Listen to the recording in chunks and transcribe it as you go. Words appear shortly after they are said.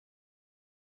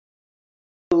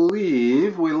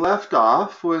left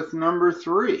off with number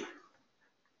 3,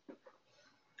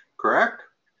 correct?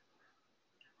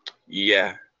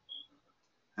 Yeah.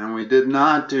 And we did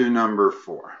not do number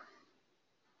 4.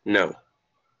 No.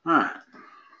 All right.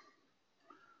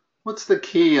 What's the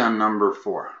key on number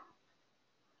 4?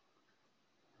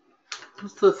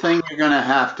 What's the thing you're going to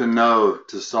have to know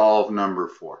to solve number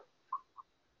 4?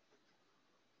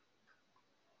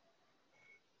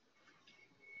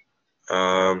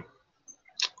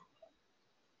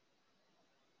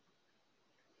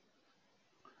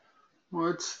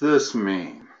 What's this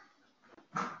mean?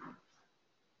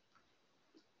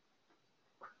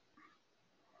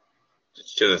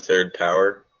 It's to the third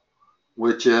power.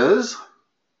 Which is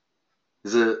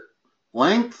it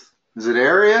length? Is it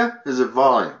area? Is it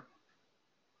volume?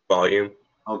 Volume.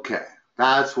 Okay,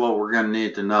 that's what we're going to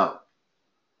need to know.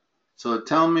 So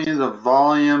tell me the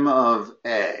volume of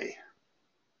A.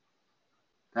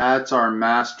 That's our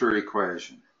master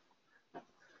equation.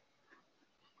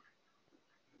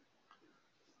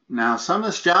 Now, some of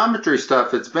this geometry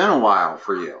stuff, it's been a while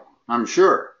for you, I'm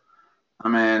sure. I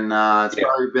mean, it's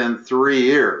probably been 3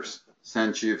 years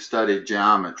since you've studied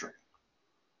geometry.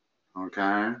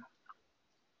 Okay?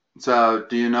 So,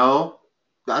 do you know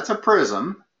that's a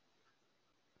prism?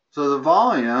 So the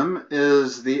volume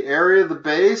is the area of the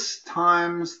base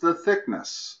times the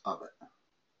thickness of it.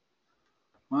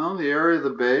 Well, the area of the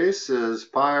base is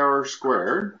pi r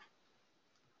squared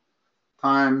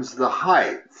times the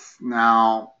height.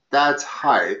 Now, that's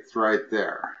height right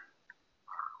there.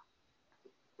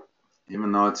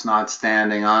 Even though it's not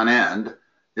standing on end,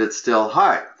 it's still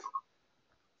height.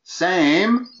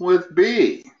 Same with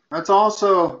B. That's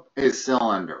also a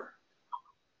cylinder,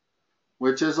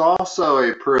 which is also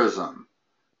a prism.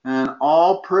 And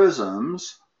all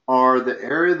prisms are the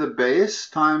area of the base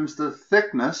times the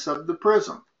thickness of the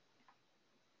prism.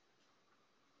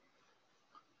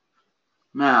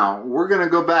 Now, we're going to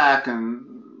go back and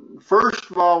first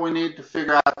of all, we need to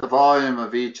figure out the volume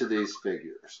of each of these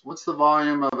figures. What's the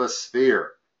volume of a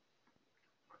sphere?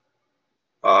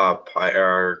 Pi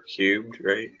r cubed,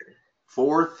 right?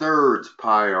 4/3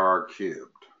 pi r cubed.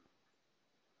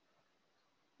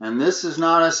 And this is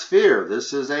not a sphere.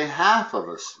 This is a half of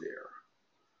a sphere.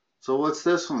 So what's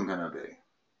this one going to be?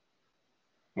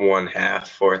 1/2,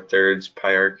 4/3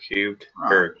 pi r cubed.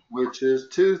 Right, which is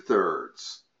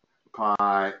 2/3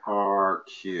 pi r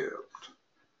cubed.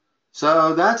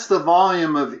 So that's the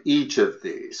volume of each of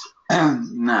these.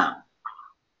 Now,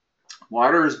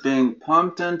 water is being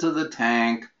pumped into the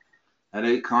tank at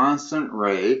a constant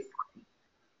rate.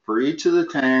 For each of the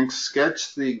tanks,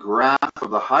 sketch the graph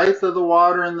of the height of the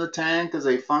water in the tank as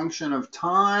a function of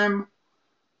time.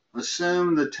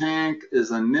 Assume the tank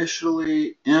is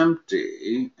initially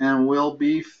empty and will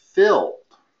be filled.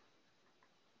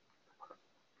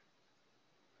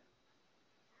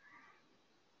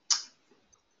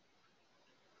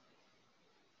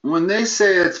 When they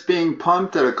say it's being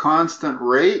pumped at a constant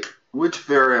rate, which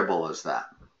variable is that?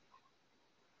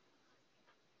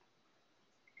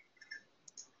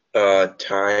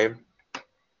 Time.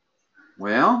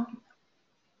 Well,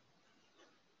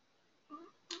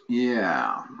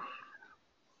 yeah.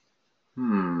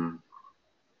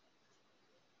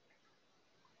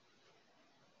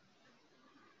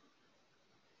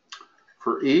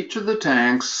 For each of the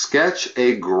tanks, sketch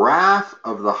a graph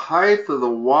of the height of the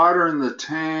water in the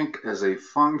tank as a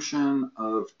function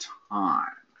of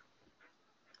time.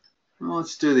 Well,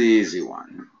 let's do the easy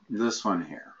one, this one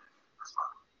here.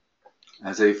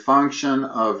 As a function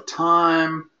of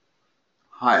time,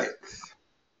 height.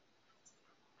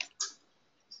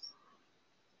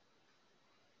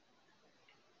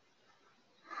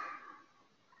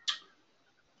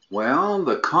 Well,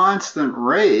 the constant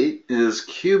rate is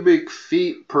cubic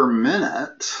feet per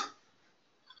minute.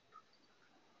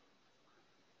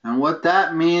 And what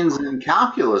that means in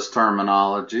calculus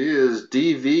terminology is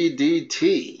dV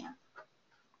dt.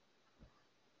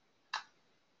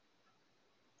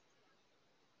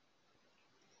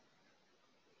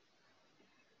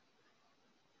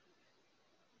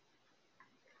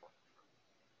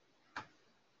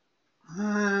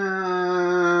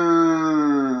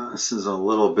 This is a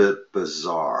little bit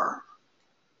bizarre.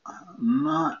 I'm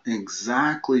not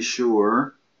exactly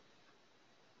sure.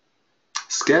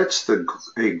 Sketch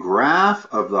a graph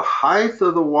of the height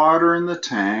of the water in the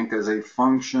tank as a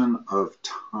function of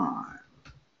time.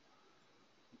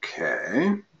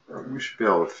 Okay, we should be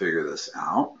able to figure this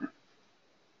out.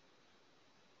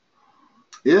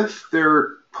 If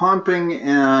they're pumping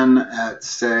in at,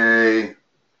 say,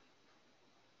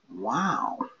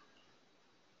 wow,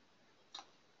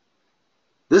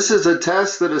 This is a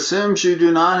test that assumes you do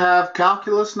not have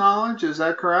calculus knowledge, is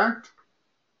that correct?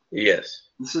 Yes.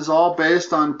 This is all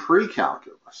based on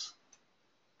precalculus.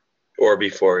 Or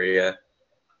before, yeah.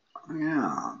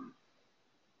 Yeah.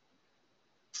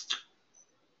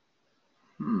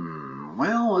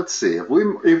 Well, let's see. If we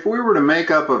were to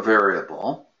make up a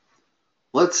variable,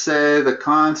 let's say the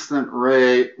constant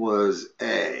rate was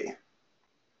A,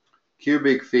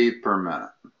 cubic feet per minute.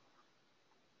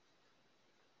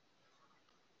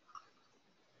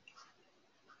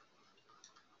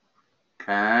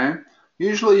 Okay.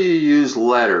 Usually you use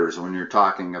letters when you're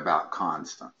talking about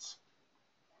constants.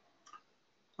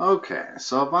 Okay,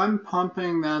 so if I'm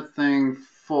pumping that thing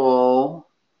full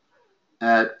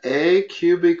at A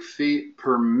cubic feet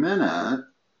per minute,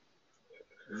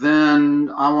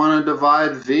 then I want to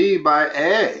divide V by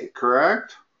A,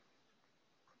 correct?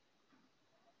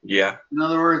 Yeah. In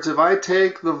other words, if I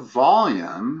take the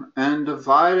volume and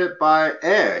divide it by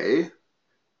A,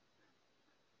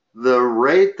 the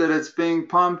rate that it's being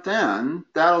pumped in,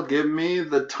 that'll give me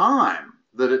the time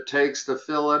that it takes to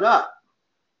fill it up.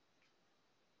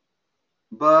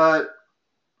 But,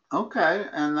 okay,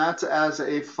 and that's as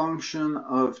a function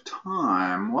of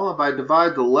time. Well, if I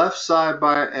divide the left side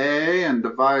by A and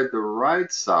divide the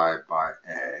right side by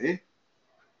A,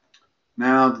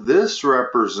 now this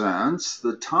represents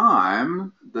the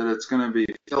time that it's going to be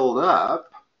filled up.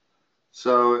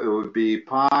 So it would be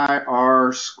pi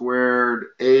r squared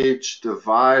h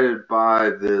divided by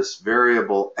this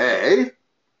variable A.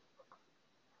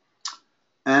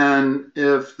 And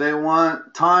if they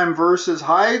want time versus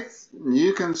height,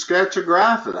 you can sketch a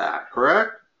graph of that,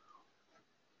 correct?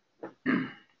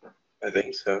 I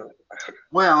think so.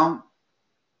 Well,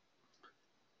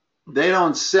 they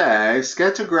don't say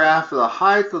sketch a graph of the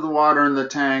height of the water in the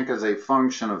tank as a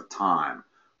function of time,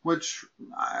 which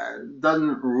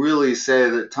doesn't really say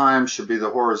that time should be the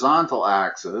horizontal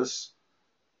axis.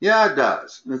 Yeah, it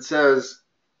does. It says,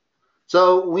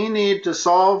 so we need to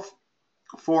solve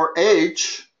for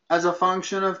h as a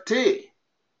function of t.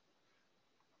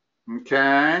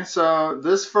 Okay, so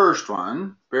this first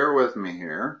one, bear with me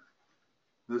here.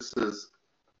 This is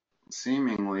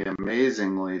seemingly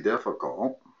amazingly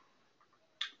difficult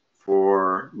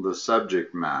for the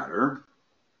subject matter.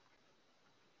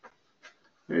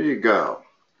 There you go.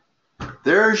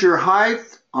 There's your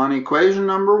height on equation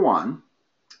number 1,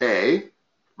 A,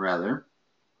 rather.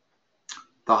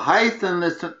 The height in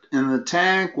the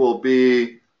tank will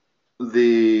be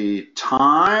the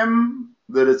time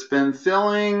that it's been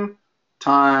filling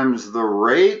times the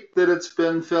rate that it's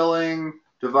been filling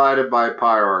divided by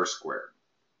pi r squared.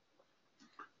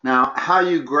 Now, how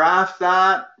you graph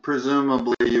that,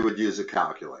 presumably you would use a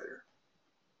calculator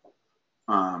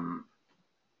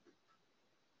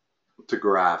to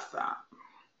graph that,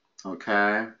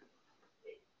 okay?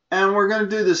 And we're going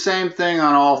to do the same thing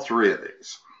on all 3 of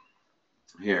these.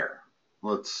 Here,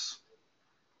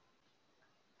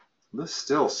 this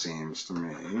still seems to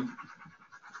me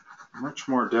much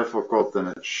more difficult than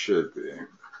it should be.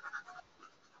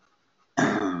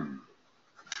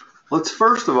 Let's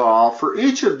first of all, for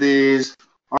each of these,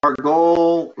 our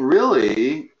goal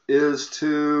really is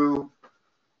to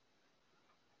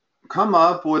come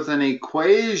up with an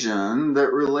equation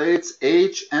that relates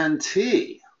h and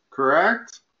t,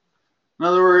 correct? In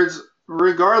other words,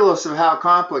 regardless of how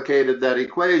complicated that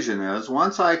equation is,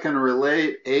 once I can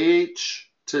relate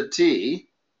h to t,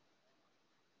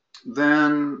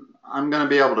 then I'm going to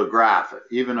be able to graph it,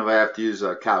 even if I have to use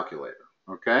a calculator,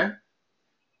 okay?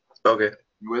 Okay.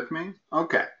 You with me?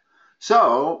 Okay.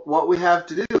 So what we have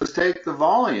to do is take the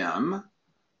volume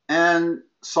and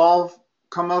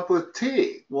come up with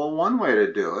t. Well, one way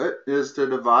to do it is to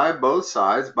divide both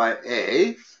sides by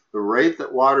A, the rate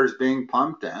that water is being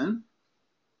pumped in,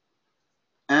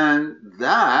 and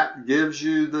that gives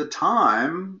you the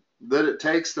time that it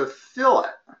takes to fill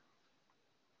it.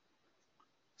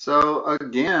 So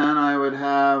again, I would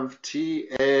have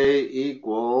TA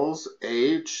equals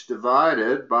h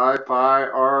divided by pi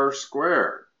r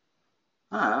squared.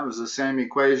 That was the same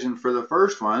equation for the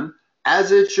first one,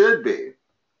 as it should be.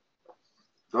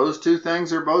 Those 2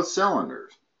 things are both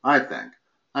cylinders, I think.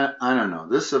 I don't know.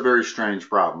 This is a very strange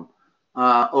problem.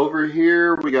 Over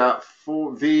here, we got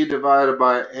V divided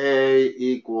by A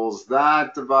equals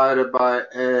that divided by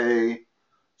A.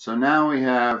 So now we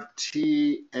have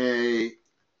TA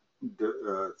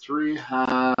 3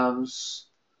 halves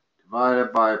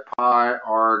divided by pi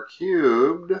r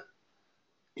cubed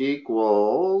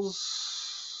equals,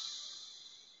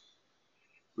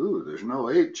 ooh, there's no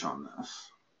h on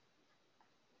this.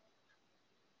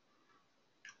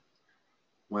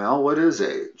 Well, what is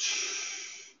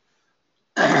h?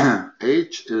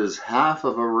 h is half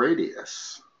of a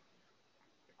radius.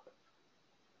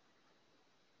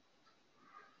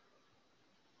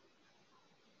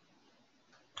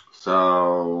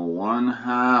 So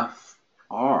 1/2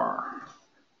 r.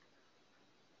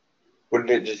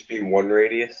 Wouldn't it just be one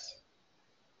radius?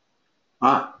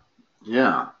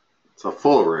 Yeah, it's a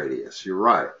full radius. You're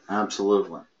right,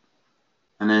 absolutely.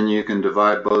 And then you can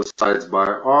divide both sides by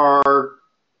r,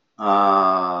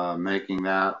 making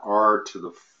that r to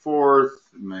the 4th,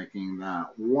 making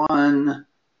that 1.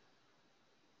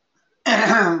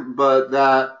 But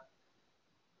that,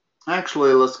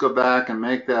 actually, let's go back and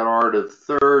make that r to the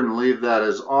 3rd and leave that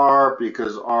as r,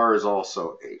 because r is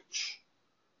also h.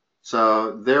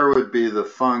 So there would be the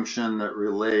function that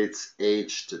relates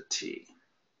h to t.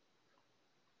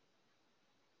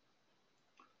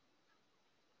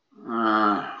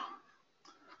 I'm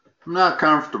not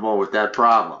comfortable with that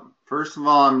problem. First of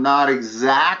all, I'm not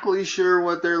exactly sure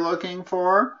what they're looking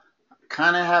for. I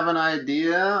kind of have an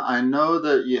idea. I know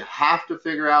that you have to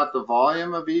figure out the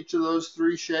volume of each of those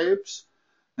 3 shapes.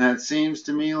 And it seems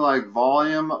to me like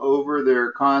volume over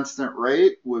their constant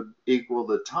rate would equal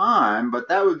the time, but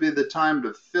that would be the time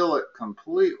to fill it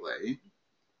completely.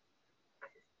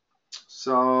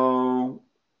 So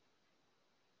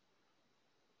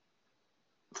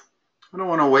I don't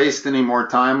want to waste any more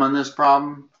time on this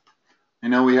problem. I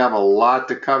know we have a lot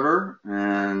to cover,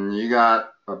 and you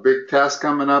got a big test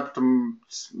coming up to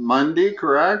Monday,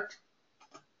 correct?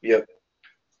 Yep.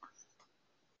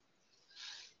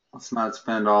 Let's not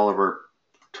spend all of our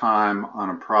time on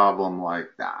a problem like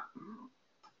that.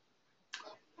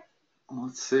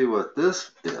 Let's see what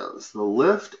this is. The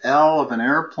lift L of an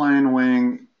airplane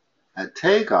wing at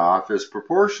takeoff is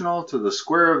proportional to the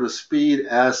square of the speed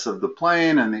s of the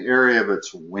plane and the area of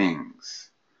its wings.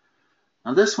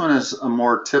 Now this one is a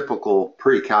more typical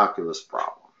pre-calculus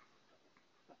problem.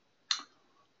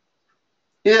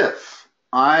 If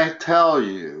I tell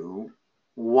you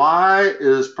y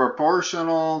is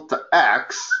proportional to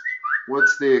x,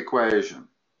 what's the equation?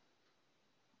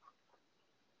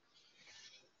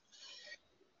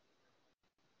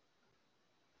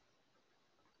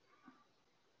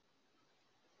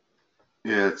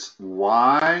 It's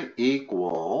y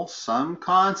equals some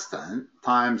constant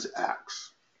times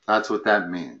x. That's what that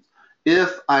means.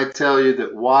 If I tell you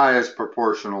that y is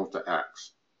proportional to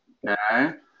x,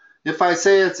 okay? If I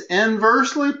say it's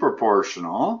inversely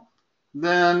proportional,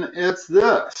 then it's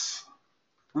this.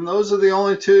 And those are the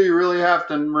only 2 you really have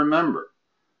to remember.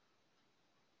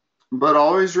 But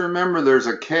always remember there's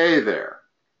a k there.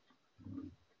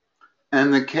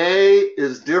 And the k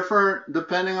is different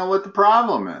depending on what the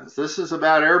problem is. This is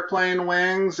about airplane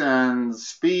wings and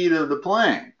speed of the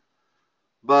plane.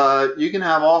 But you can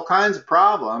have all kinds of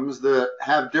problems that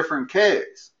have different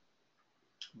k's.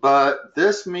 But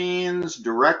this means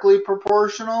directly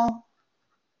proportional,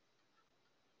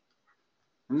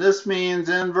 and this means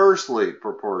inversely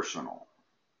proportional.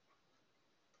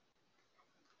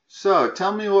 So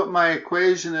tell me what my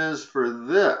equation is for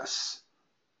this.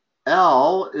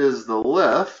 L is the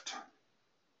lift,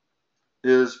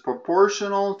 is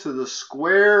proportional to the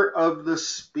square of the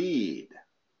speed.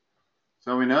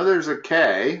 So we know there's a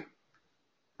k.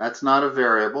 That's not a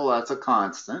variable, that's a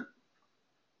constant.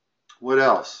 What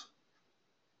else?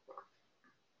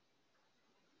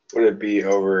 Would it be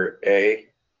over a?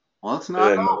 Well, it's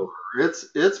not over.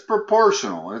 It's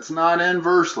proportional. It's not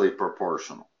inversely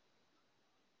proportional.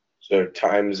 So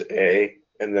times a,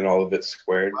 and then all of it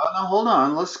squared? Well, now hold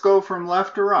on. Let's go from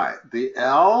left to right. The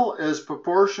L is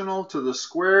proportional to the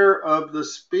square of the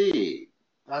speed.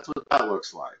 That's what that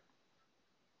looks like.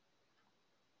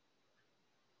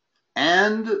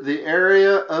 And the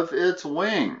area of its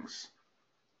wings.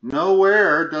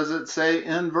 Nowhere does it say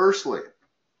inversely.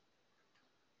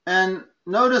 And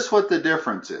notice what the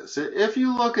difference is. If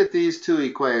you look at these 2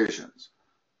 equations,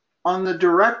 on the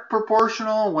direct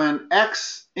proportional, when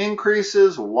x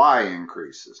increases, y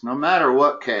increases, no matter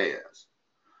what k is.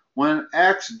 When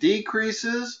x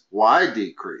decreases, y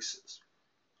decreases.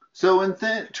 So when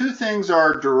 2 things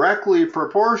are directly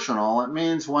proportional, it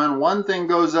means when one thing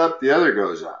goes up, the other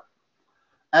goes up.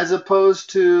 As opposed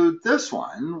to this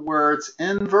one, where it's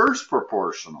inverse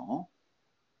proportional.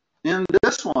 In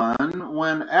this one,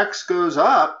 when x goes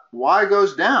up, y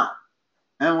goes down.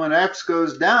 And when x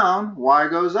goes down, y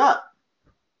goes up.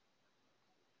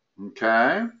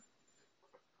 Okay?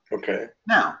 Okay.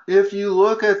 Now, if you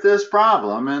look at this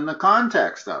problem in the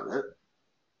context of it,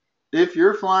 if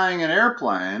you're flying an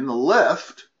airplane, the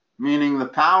lift, meaning the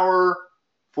power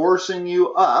forcing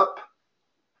you up,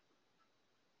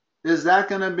 is that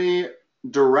going to be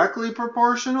directly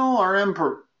proportional or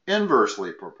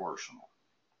inversely proportional?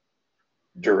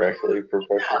 Directly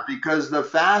proportional. Because the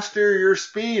faster your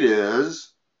speed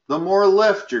is, the more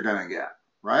lift you're going to get,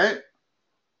 right?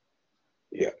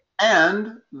 Yeah.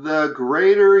 And the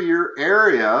greater your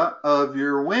area of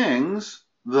your wings,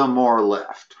 the more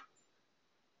lift.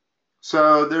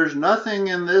 So there's nothing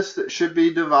in this that should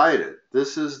be divided.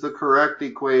 This is the correct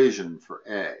equation for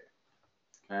A.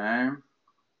 Okay?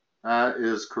 That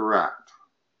is correct.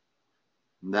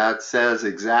 That says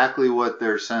exactly what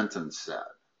their sentence said.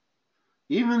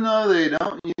 Even though they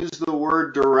don't use the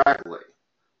word directly.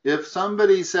 If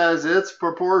somebody says it's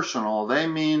proportional, they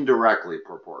mean directly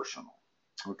proportional.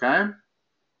 Okay?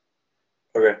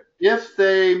 Okay. If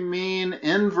they mean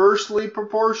inversely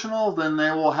proportional, then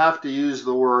they will have to use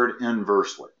the word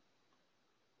inversely.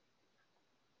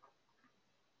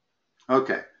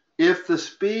 Okay. If the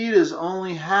speed is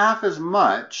only half as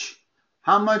much,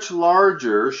 how much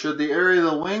larger should the area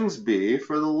of the wings be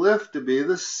for the lift to be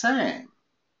the same?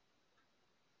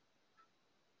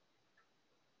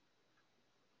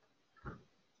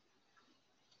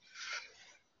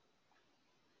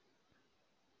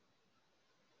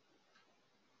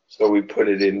 So we put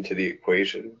it into the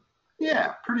equation.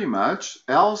 Yeah, pretty much.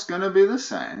 L is going to be the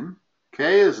same.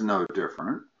 K is no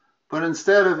different. But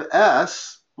instead of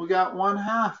S, we got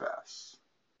 1/2 S.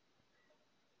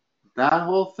 That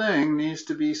whole thing needs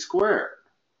to be squared.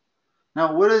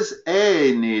 Now, what does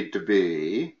A need to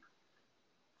be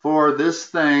for this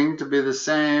thing to be the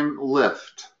same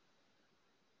lift?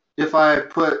 If I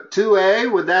put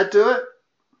 2A, would that do it?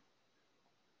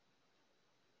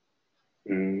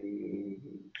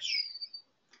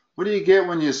 What do you get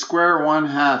when you square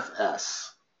 1/2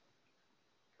 S?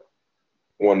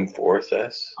 1/4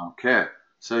 S. Okay,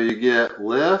 so you get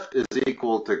lift is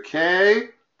equal to K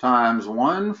times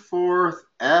 1/4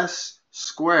 S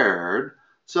squared.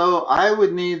 So I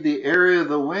would need the area of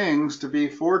the wings to be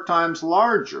 4 times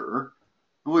larger,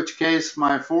 in which case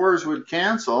my 4's would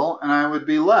cancel and I would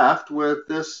be left with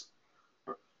this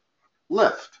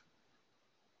lift.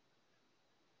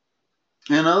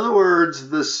 In other words,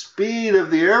 the speed of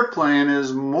the airplane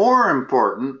is more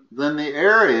important than the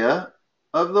area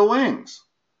of the wings.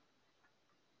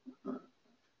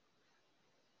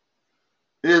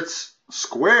 It's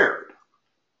squared.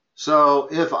 So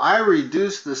if I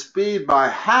reduce the speed by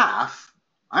half,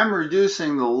 I'm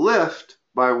reducing the lift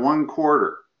by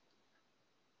 1/4.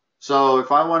 So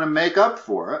if I want to make up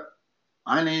for it,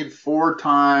 I need 4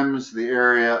 times the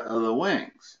area of the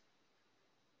wings.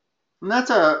 And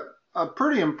that's a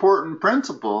pretty important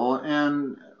principle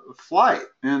in flight,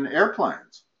 in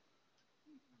airplanes.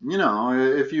 You know,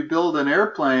 if you build an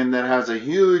airplane that has a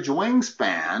huge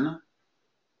wingspan,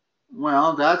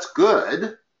 well, that's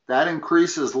good. That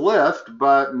increases lift,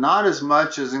 but not as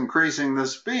much as increasing the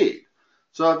speed.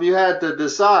 So if you had to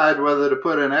decide whether to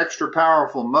put an extra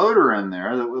powerful motor in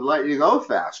there that would let you go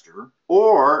faster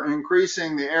or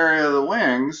increasing the area of the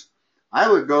wings, I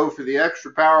would go for the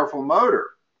extra powerful motor.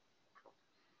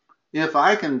 If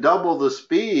I can double the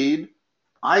speed,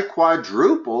 I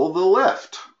quadruple the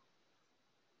lift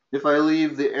if I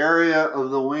leave the area of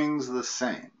the wings the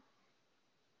same.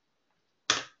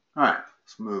 All right,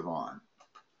 let's move on.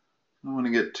 I don't want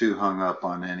to get too hung up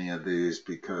on any of these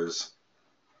because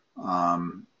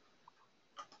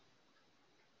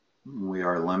we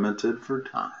are limited for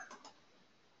time.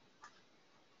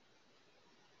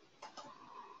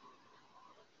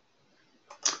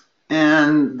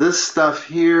 And this stuff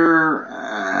here,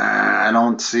 I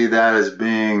don't see that as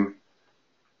being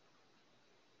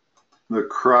the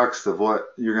crux of what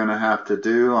you're going to have to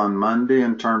do on Monday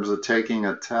in terms of taking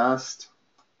a test.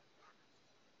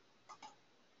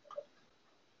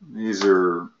 These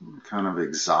are kind of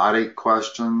exotic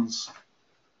questions.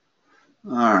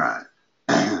 All right.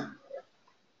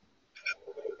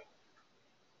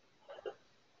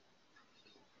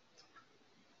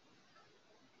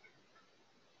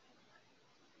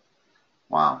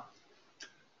 Wow.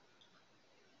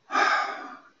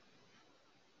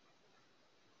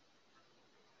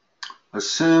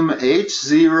 Assume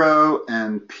H0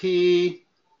 and P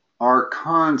are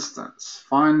constants.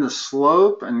 Find the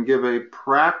slope and give a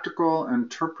practical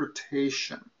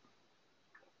interpretation.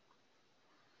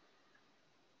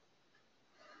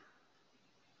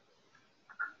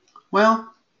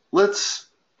 Well, what's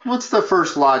the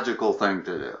first logical thing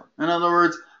to do? In other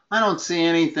words, I don't see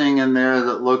anything in there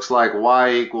that looks like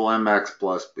y equal mx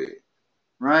plus b,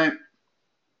 right?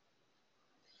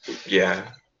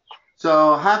 Yeah.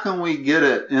 So how can we get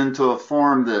it into a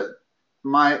form that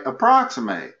might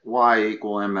approximate y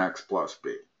equal mx plus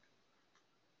b?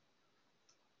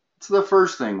 It's the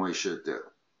first thing we should do.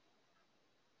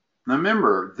 Now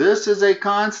remember, this is a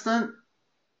constant.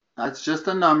 That's just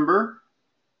a number.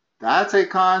 That's a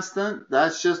constant,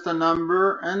 that's just a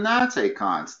number, and that's a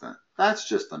constant, that's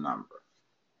just a number.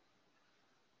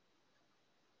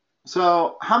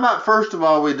 So how about first of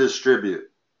all we distribute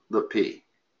the p?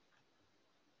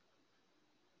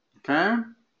 Okay?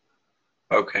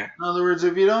 Okay. In other words,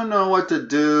 if you don't know what to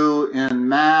do in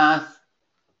math,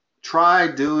 try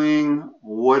doing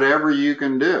whatever you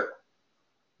can do.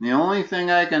 The only thing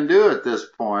I can do at this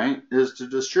point is to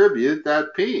distribute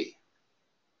that p.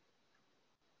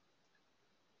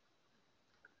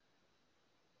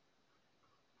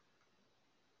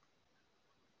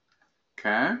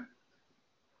 Okay?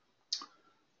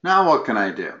 Now what can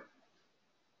I do?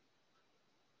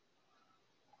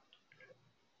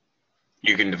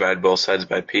 You can divide both sides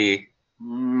by p.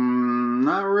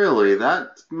 Not really.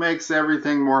 That makes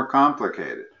everything more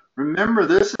complicated. Remember,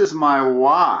 this is my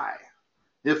y.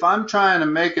 If I'm trying to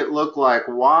make it look like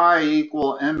y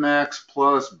equal mx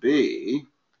plus b,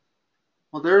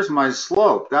 well, there's my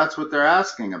slope. That's what they're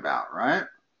asking about, right?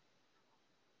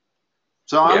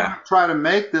 So I'm going to try to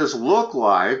make this look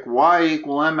like y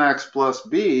equal mx plus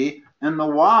b, and the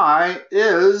y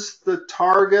is the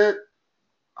target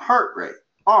heart rate,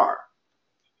 r.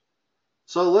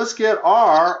 So let's get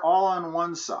r all on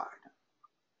one side.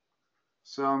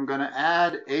 So I'm going to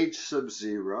add h sub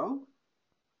 0.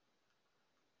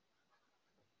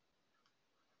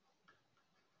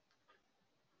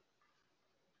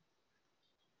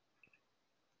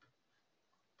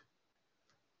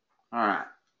 All right.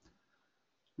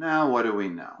 Now what do we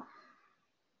know?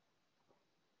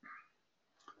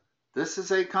 This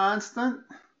is a constant.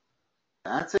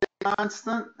 That's a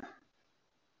constant.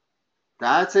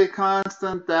 That's a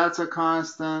constant. That's a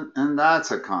constant. And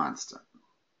that's a constant.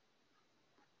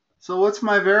 So what's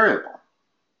my variable?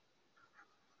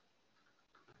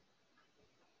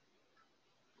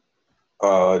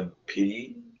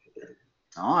 P.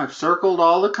 Oh, I've circled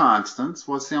all the constants.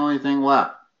 What's the only thing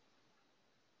left?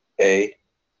 A.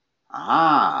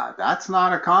 Ah, that's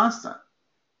not a constant.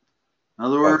 In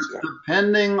other words,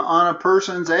 depending on a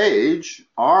person's age,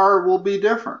 r will be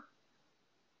different.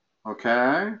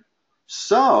 Okay?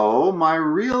 So my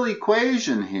real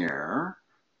equation here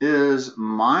is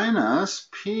minus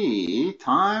p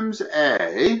times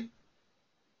a.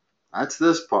 That's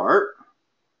this part,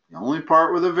 the only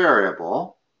part with a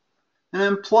variable. And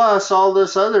then plus all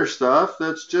this other stuff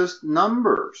that's just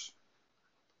numbers.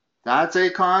 That's a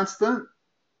constant.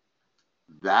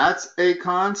 That's a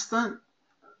constant.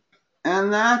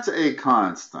 And that's a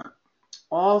constant.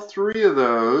 All three of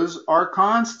those are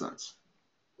constants.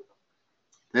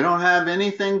 They don't have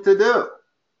anything to do.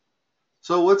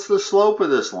 So what's the slope of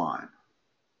this line?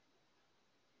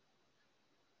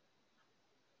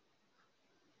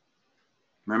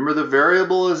 Remember, the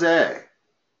variable is a.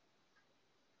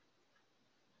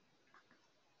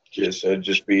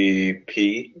 Just be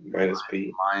p minus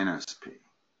p. Minus p.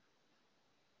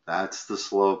 That's the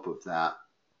slope of that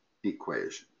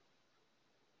equation.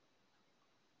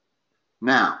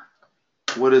 Now,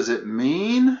 what does it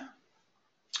mean?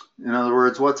 In other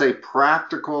words, what's a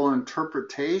practical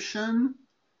interpretation?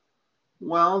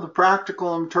 Well, the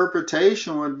practical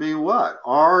interpretation would be what?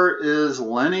 R is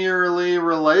linearly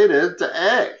related to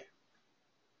A.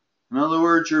 In other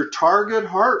words, your target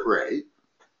heart rate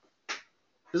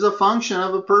is a function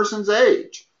of a person's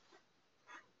age.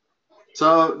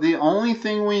 So the only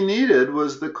thing we needed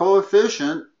was the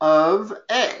coefficient of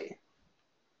A.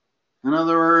 In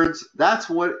other words, that's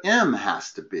what M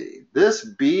has to be. This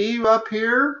B up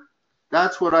here,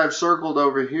 that's what I've circled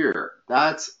over here.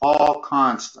 That's all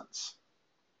constants.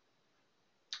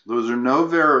 There's no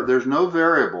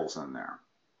variables in there.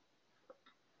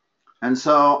 And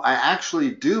so I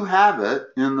actually do have it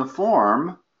in the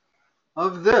form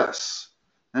of this.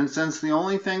 And since the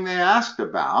only thing they asked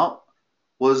about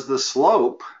was the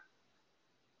slope,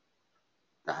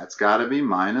 that's got to be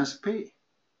minus p.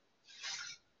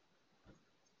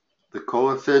 The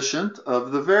coefficient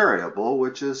of the variable,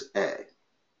 which is a.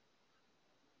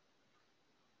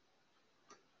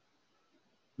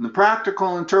 And the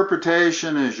practical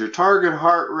interpretation is your target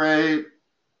heart rate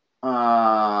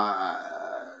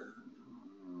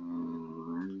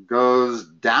goes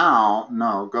down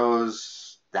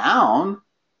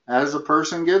as a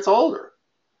person gets older.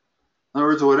 In other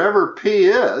words, whatever p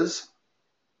is,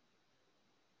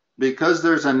 because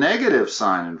there's a negative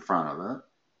sign in front of it,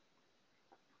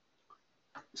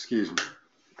 excuse me.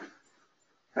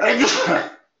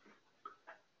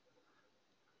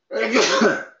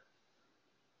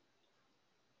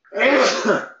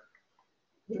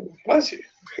 Bless you.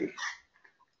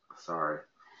 Sorry.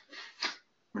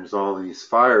 There's all these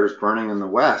fires burning in the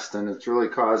west, and it's really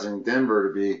causing Denver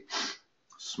to be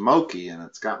smoky and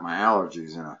it's got my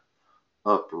allergies in an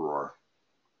uproar.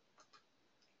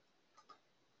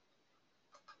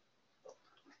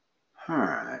 All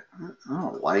right, I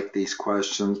don't like these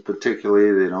questions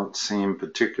particularly. They don't seem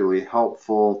particularly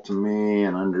helpful to me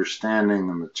in understanding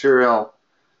the material,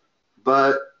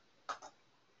 but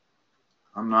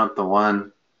I'm not the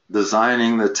one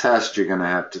designing the test you're going to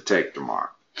have to take tomorrow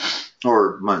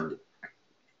or Monday.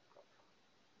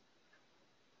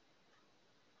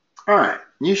 All right,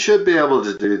 you should be able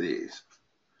to do these.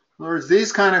 In other words,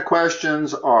 these kind of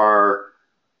questions are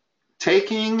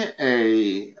taking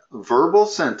a verbal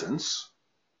sentence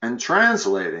and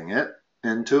translating it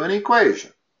into an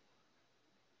equation.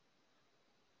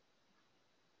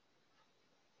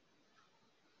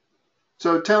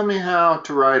 So tell me how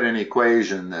to write an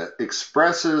equation that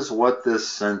expresses what this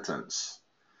sentence.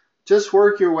 Just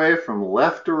work your way from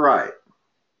left to right.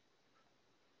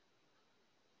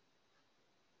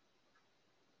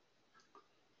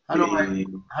 How do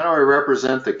I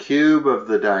represent the cube of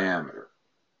the diameter?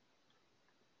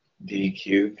 D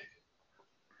cubed.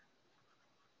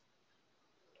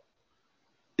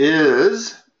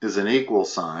 Is an equal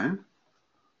sign.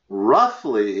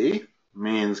 Roughly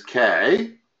means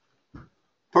K.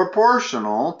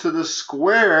 Proportional to the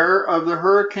square of the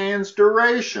hurricane's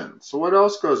duration. So what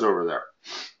else goes over there?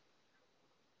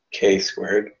 K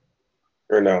squared.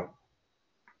 Or no.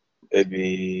 It'd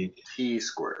be T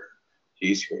squared.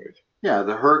 T squared. Yeah,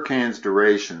 the hurricane's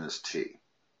duration is T.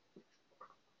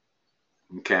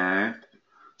 Okay?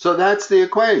 So that's the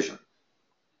equation.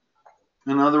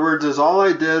 In other words, all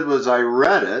I did was I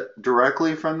read it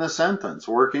directly from the sentence,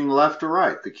 working left to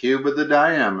right. The cube of the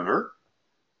diameter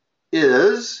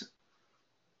is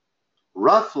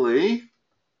roughly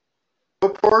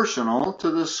proportional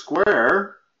to the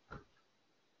square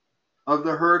of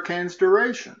the hurricane's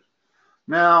duration.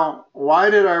 Now,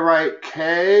 why did I write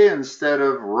K instead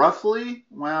of roughly?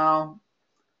 Well,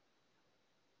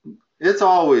 it's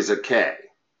always a K,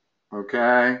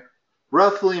 okay?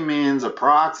 Roughly means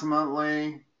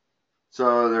approximately,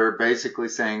 so they're basically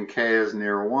saying K is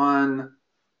near 1,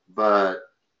 but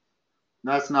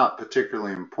that's not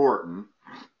particularly important.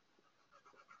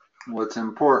 What's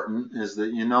important is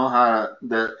that you know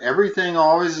that everything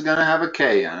always is going to have a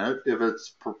K in it if it's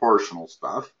proportional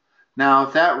stuff. Now,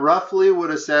 if that roughly would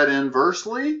have said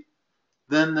inversely,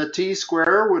 then the T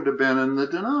square would have been in the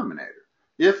denominator.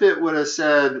 If it would have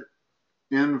said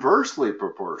inversely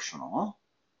proportional,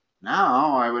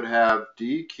 now I would have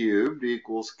D cubed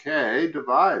equals K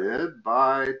divided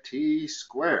by T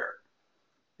squared.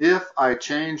 If I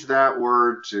change that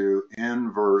word to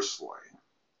inversely,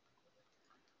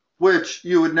 which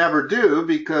you would never do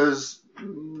because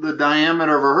the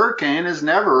diameter of a hurricane is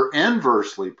never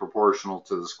inversely proportional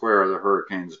to the square of the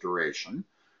hurricane's duration.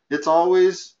 It's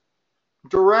always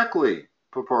directly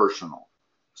proportional.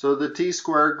 So the T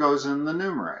squared goes in the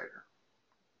numerator.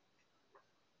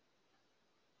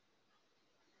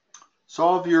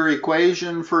 Solve your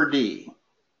equation for D.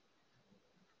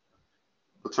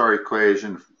 What's our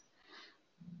equation?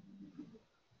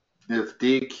 If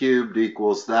D cubed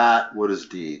equals that, what does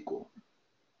D equal?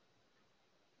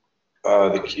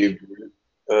 The cube root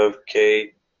of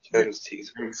K times T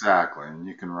squared. Exactly, and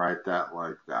you can write that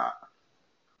like that.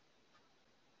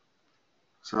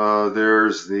 So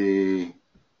there's the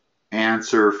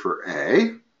answer for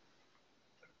A.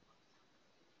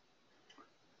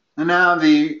 And now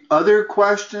the other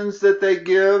questions that they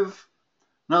give,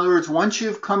 in other words, once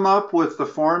you've come up with the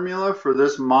formula for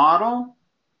this model,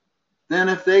 then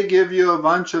if they give you a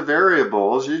bunch of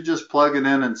variables, you just plug it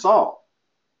in and solve.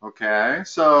 Okay,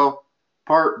 so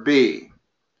part B.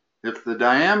 If the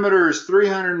diameter is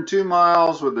 302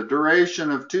 miles with a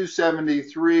duration of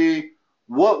 273,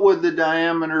 what would the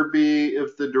diameter be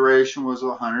if the duration was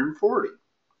 140?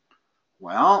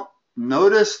 Well,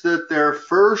 notice that their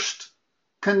first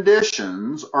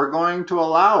conditions are going to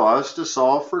allow us to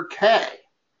solve for K,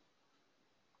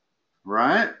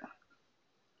 right?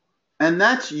 And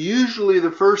that's usually the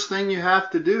first thing you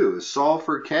have to do is solve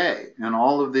for K in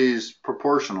all of these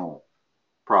proportional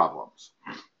problems.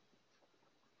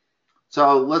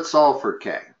 So let's solve for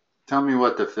K. Tell me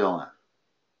what to fill in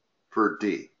for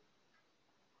D.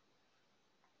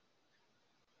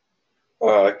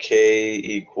 K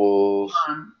equals...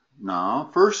 No,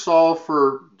 first solve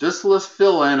for, just let's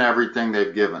fill in everything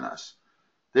they've given us.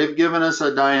 They've given us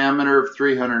a diameter of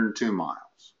 302 miles.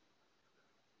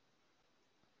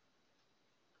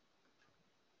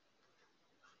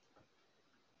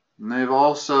 And they've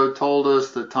also told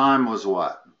us the time was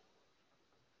what?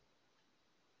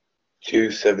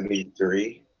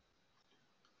 273.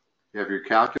 You have your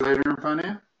calculator in front of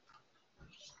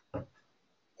you?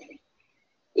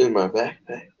 In my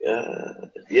backpack.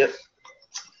 Yep.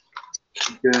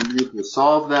 You're going to need to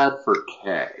solve that for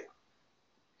K.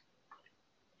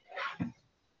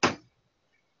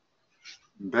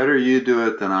 Better you do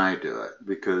it than I do it,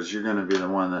 because you're going to be the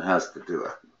one that has to do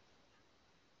it.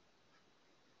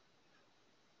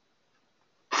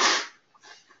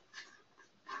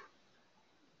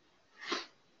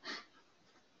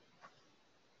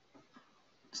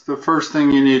 It's the first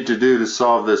thing you need to do to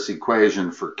solve this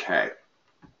equation for K.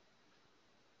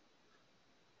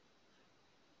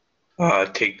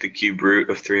 Take the cube root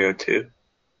of 302.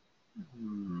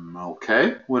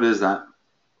 Okay, what is that?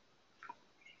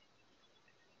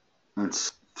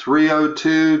 It's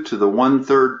 302 to the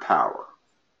 1/3 power.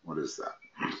 What is that?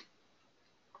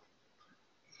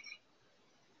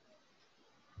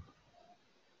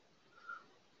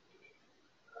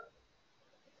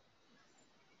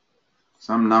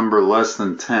 Some number less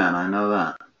than 10, I know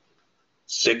that.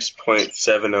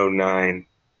 6.709.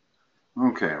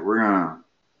 Okay, we're going to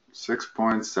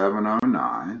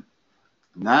 6.709.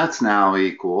 And that's now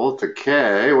equal to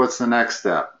K. What's the next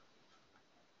step?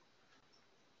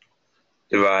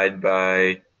 Divide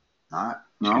by No.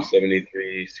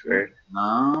 273 squared.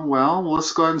 No, well,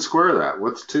 let's go ahead and square that.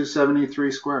 What's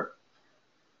 273 squared?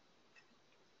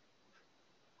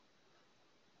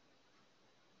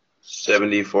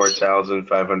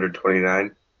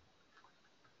 $74,529.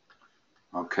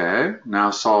 Okay,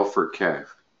 now solve for K.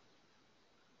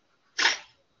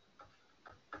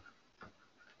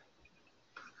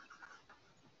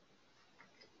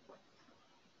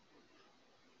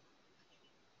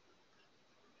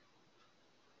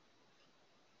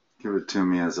 Give it to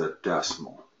me as a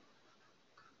decimal.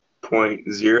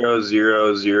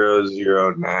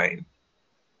 0.00009.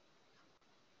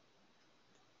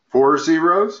 4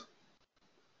 zeros?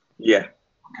 Yeah.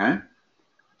 Okay.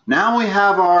 Now we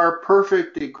have our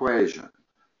perfect equation. In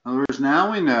other words,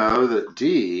 now we know that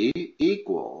D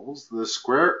equals the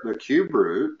cube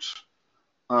root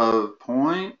of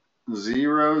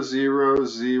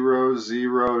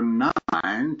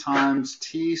 0.00009 times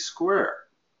t squared.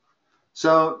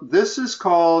 So this is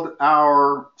called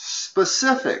our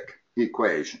specific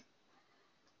equation.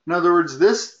 In other words,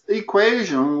 this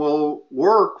equation will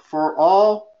work for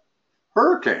all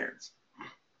hurricanes,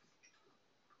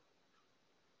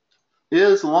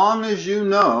 as long as you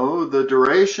know the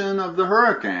duration of the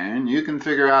hurricane. You can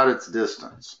figure out its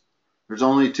distance. There's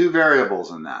only two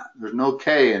variables in that. There's no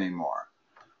K anymore.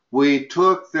 We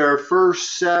took their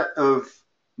first set of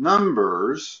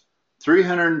numbers,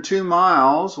 302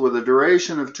 miles with a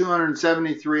duration of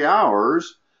 273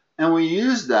 hours, and we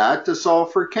used that to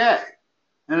solve for K.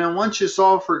 And then once you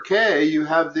solve for K, you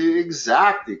have the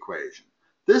exact equation.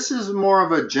 This is more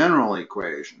of a general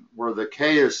equation where the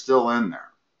K is still in there.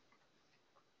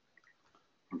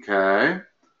 Okay,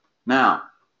 now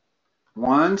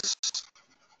once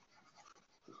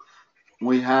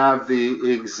we have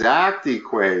the exact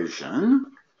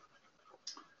equation,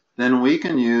 then we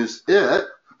can use it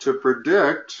to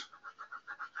predict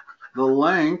the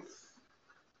length,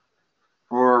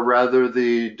 or rather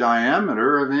the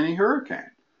diameter, of any hurricane.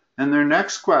 And their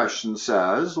next question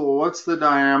says, well, what's the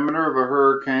diameter of a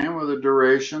hurricane with a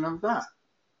duration of that?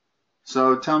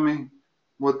 So tell me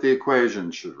what the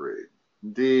equation should read.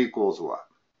 D equals what?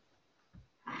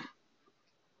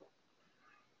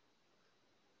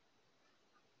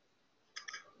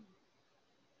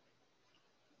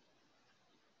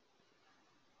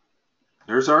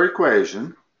 There's our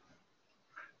equation.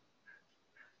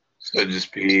 So it'd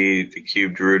just be the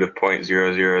cubed root of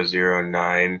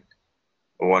 0.0009,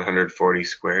 140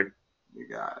 squared. You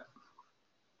got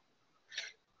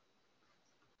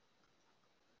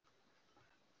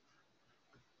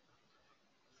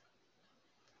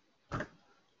it.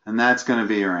 And that's going to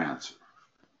be your answer.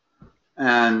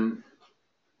 And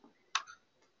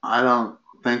I don't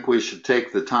think we should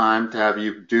take the time to have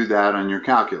you do that on your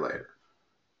calculator.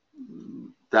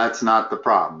 That's not the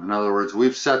problem. In other words,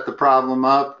 we've set the problem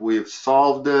up, we've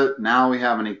solved it, now we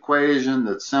have an equation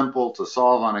that's simple to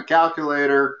solve on a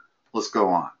calculator. Let's go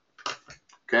on.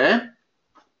 Okay?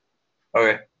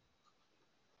 Okay.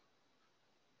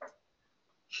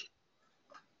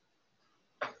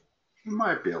 You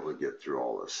might be able to get through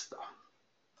all this stuff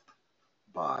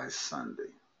by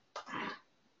Sunday.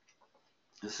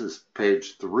 This is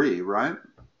page 3, right?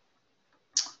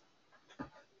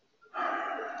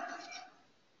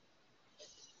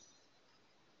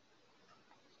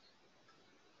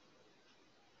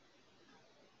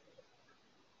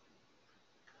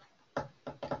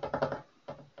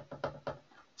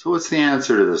 So what's the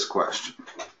answer to this question?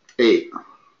 8.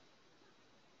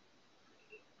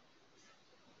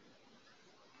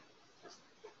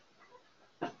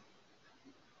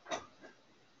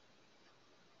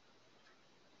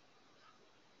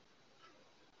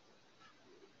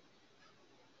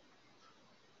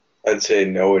 I'd say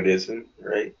no, it isn't,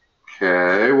 right?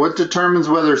 Okay, what determines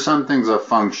whether something's a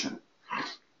function?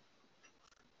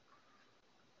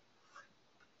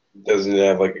 Doesn't it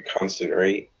have like a constant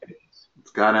rate?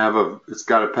 It's got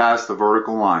to pass the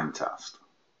vertical line test.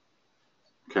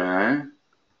 Okay,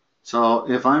 so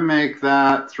if I make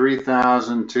that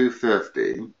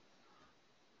 3,250,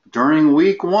 during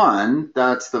week 1,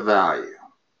 that's the value.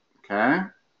 Okay,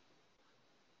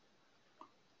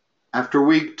 after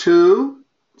week 2,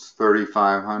 it's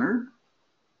 3,500.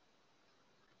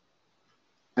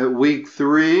 At week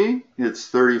 3, it's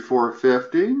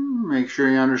 3,450. Make sure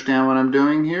you understand what I'm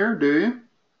doing here, do you?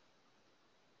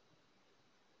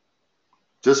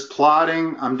 Just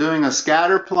plotting, I'm doing a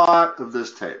scatter plot of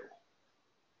this table.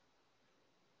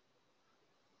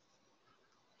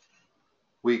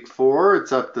 Week 4,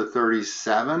 it's up to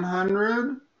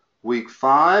 3,700. Week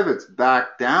 5, it's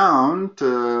back down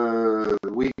to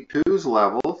week 2's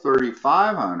level,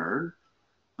 3,500.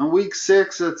 And week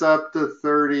 6, it's up to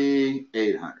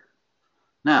 3,800.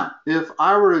 Now, if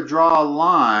I were to draw a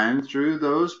line through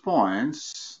those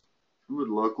points, it would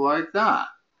look like that.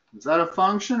 Is that a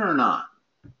function or not?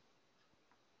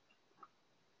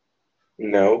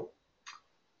 No.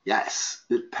 Yes,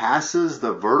 it passes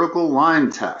the vertical line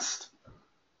test.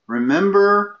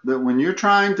 Remember that when you're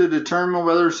trying to determine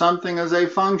whether something is a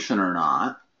function or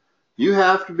not, you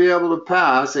have to be able to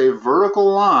pass a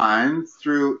vertical line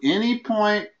through any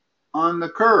point on the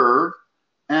curve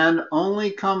and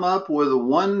only come up with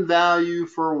one value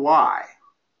for y.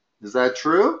 Is that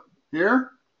true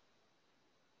here?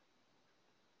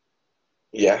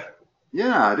 Yeah.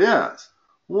 Yeah, it is.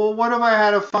 Well, what if I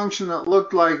had a function that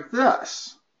looked like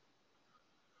this?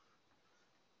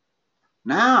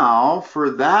 Now,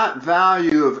 for that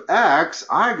value of x,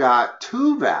 I got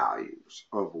 2 values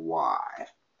of y.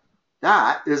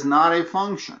 That is not a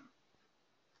function.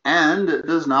 And it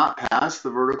does not pass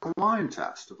the vertical line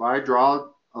test. If I draw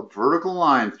a vertical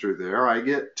line through there, I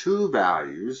get 2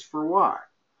 values for y.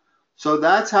 So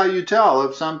that's how you tell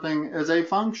if something is a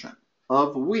function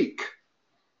of week.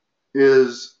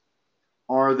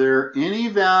 Are there any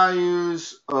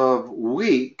values of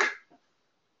week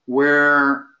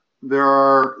where there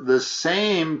are the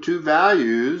same 2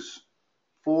 values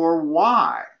for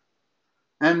y?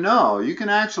 And no, you can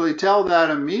actually tell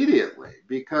that immediately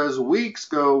because weeks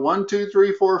go 1, 2,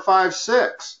 3, 4, 5,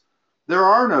 6. There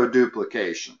are no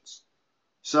duplications.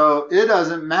 So it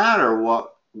doesn't matter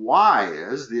what y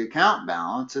is, the account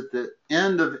balance, at the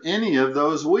end of any of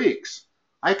those weeks.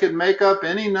 I could make up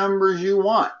any numbers you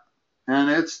want, and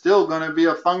it's still going to be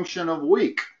a function of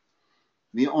week.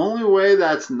 The only way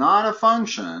that's not a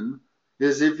function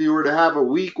is if you were to have a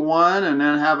week 1 and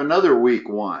then have another week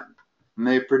 1. And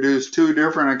they produce 2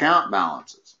 different account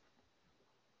balances.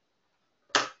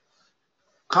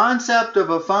 Concept of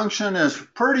a function is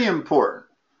pretty important.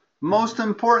 Most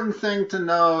important thing to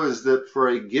know is that for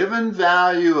a given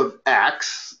value of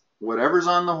x, whatever's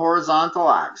on the horizontal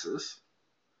axis,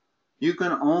 you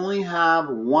can only have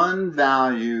one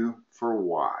value for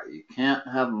y. You can't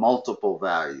have multiple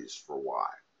values for y.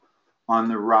 On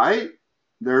the right,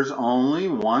 there's only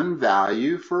one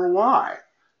value for y.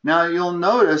 Now you'll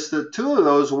notice that 2 of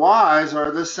those y's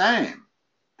are the same.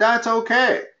 That's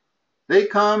okay. They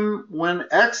come when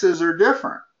x's are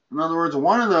different. In other words,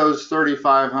 one of those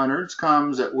 3,500s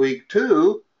comes at week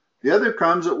 2, the other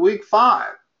comes at week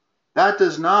 5. That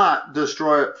does not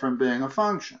destroy it from being a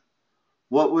function.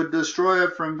 What would destroy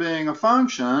it from being a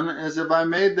function is if I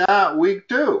made that week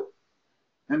 2.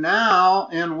 And now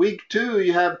in week 2,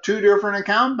 you have 2 different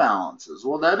account balances.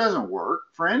 Well, that doesn't work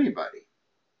for anybody.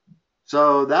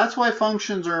 So that's why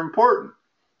functions are important.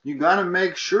 You got to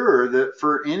make sure that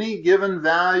for any given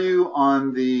value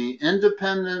on the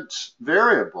independent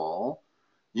variable,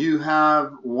 you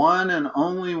have one and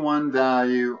only one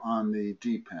value on the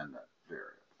dependent variable.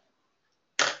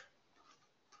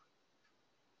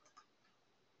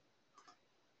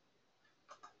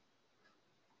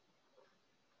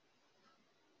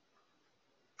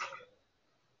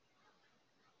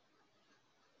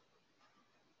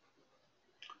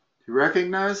 Do you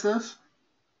recognize this?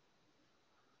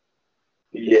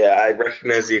 Yeah, I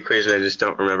recognize the equation. I just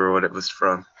don't remember what it was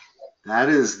from. That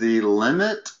is the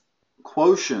limit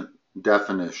quotient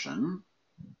definition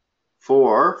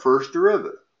for first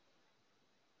derivative.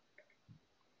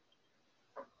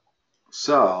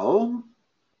 So,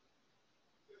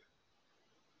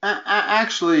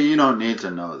 actually, you don't need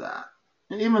to know that.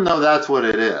 Even though that's what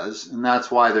it is, and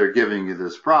that's why they're giving you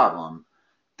this problem,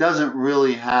 doesn't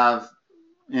really have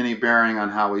any bearing on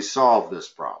how we solve this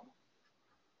problem.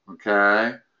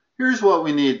 Okay? Here's what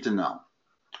we need to know.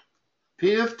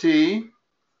 P of t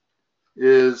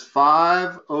is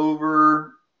 5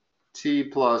 over t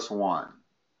plus 1.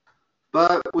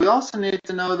 But we also need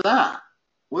to know that.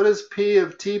 What is p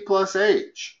of t plus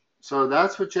h? So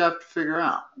that's what you have to figure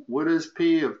out. What is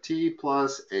p of t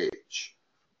plus h?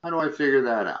 How do I figure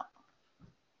that out?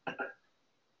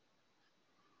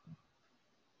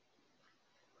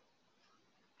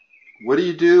 What do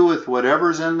you do with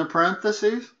whatever's in the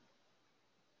parentheses?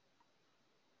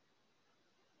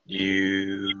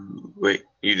 You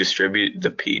distribute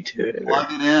the p to it.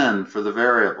 Plug it in for the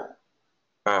variable.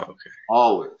 Oh, okay.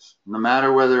 Always. No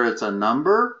matter whether it's a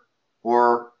number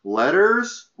or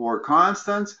letters or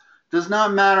constants, does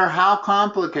not matter how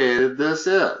complicated this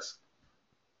is.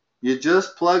 You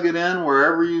just plug it in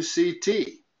wherever you see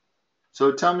t.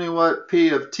 So tell me what p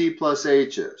of t plus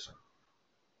h is.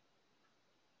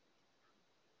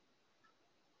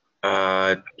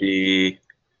 The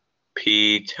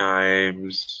p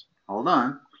times. Hold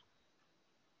on.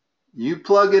 You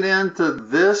plug it into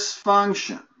this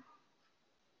function.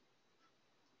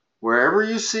 Wherever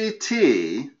you see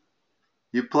t,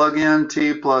 you plug in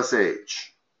t plus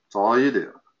h. That's all you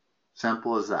do.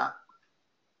 Simple as that.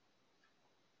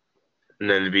 And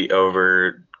then it'd be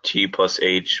over t plus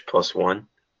h plus 1.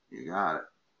 You got it.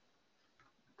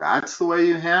 That's the way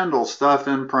you handle stuff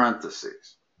in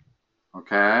parentheses.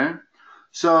 Okay?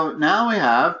 So now we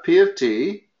have p of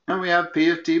t, and we have p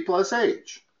of t plus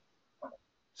h.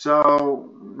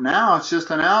 So now it's just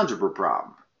an algebra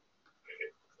problem.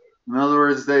 In other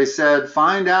words, they said,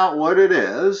 find out what it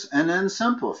is, and then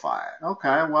simplify it.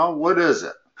 Okay, well, what is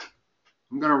it?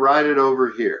 I'm going to write it over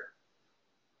here.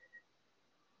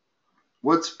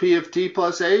 What's p of t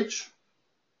plus h?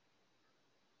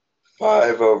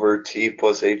 5 over t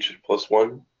plus h plus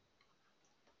 1.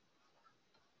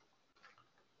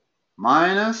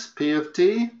 Minus p of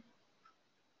t?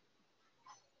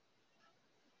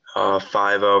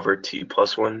 5 over t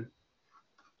plus 1.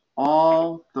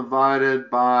 All divided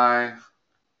by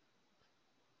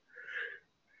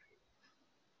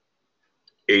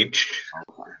H.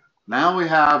 Okay. Now we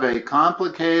have a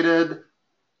complicated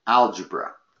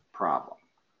algebra problem.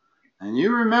 And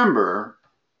you remember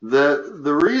that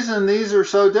the reason these are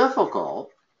so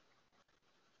difficult,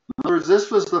 in other words,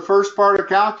 this was the first part of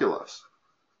calculus,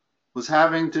 was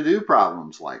having to do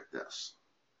problems like this.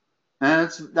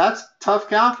 And that's tough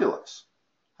calculus.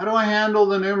 How do I handle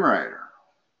the numerator?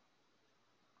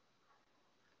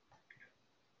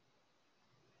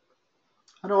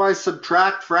 How do I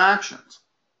subtract fractions?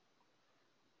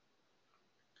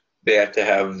 They have to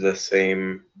have the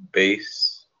same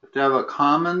base. You have to have a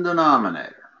common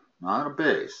denominator, not a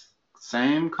base.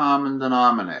 Same common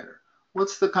denominator.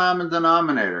 What's the common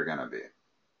denominator going to be?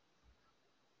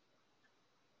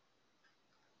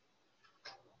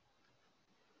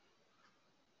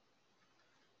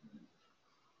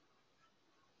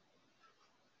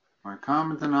 My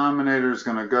common denominator is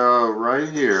going to go right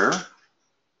here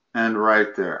and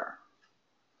right there.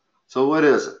 So what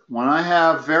is it? When I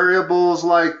have variables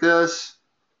like this,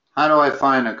 how do I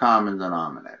find a common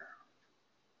denominator?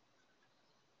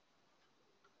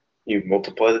 You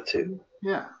multiply the two.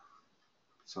 Yeah.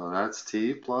 So that's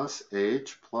t plus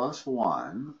h plus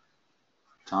 1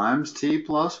 times t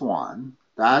plus 1.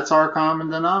 That's our common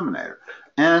denominator.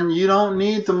 And you don't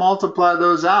need to multiply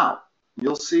those out.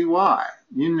 You'll see why.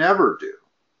 You never do.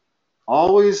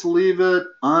 Always leave it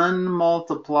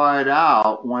unmultiplied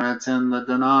out when it's in the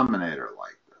denominator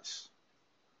like this,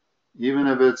 even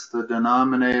if it's the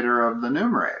denominator of the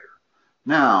numerator.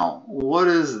 Now, what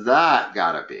is that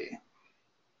got to be?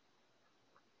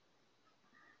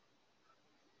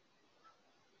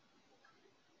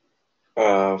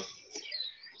 Uh,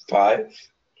 5.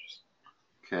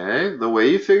 Okay, the way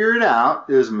you figure it out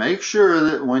is make sure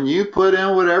that when you put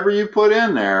in whatever you put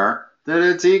in there, that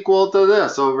it's equal to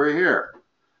this over here.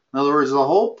 In other words, the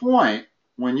whole point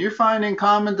when you're finding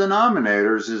common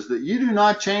denominators is that you do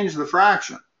not change the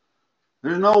fraction.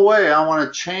 There's no way I want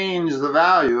to change the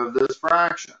value of this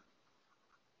fraction.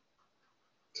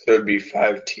 So it'd be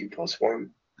 5t plus 1.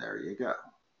 There you go.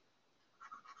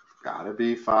 Gotta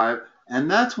be 5. And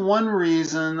that's one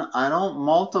reason I don't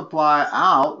multiply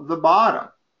out the bottom.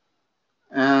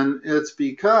 And it's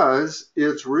because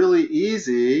it's really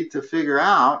easy to figure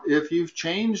out if you've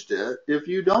changed it if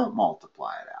you don't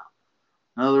multiply it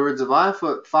out. In other words, if I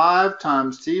put 5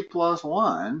 times t plus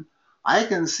 1, I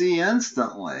can see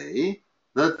instantly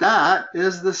that that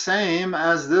is the same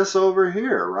as this over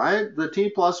here, right? The t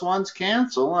plus 1's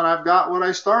cancel, and I've got what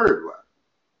I started with.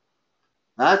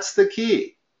 That's the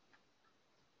key.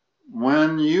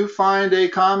 When you find a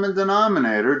common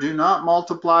denominator, do not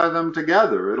multiply them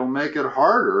together. It'll make it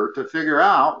harder to figure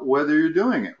out whether you're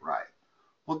doing it right.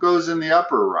 What goes in the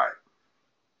upper right?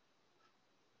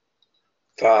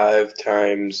 5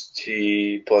 times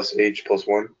t plus h plus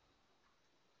 1.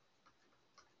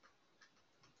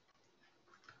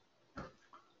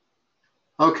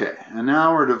 Okay, and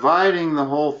now we're dividing the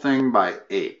whole thing by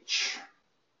h.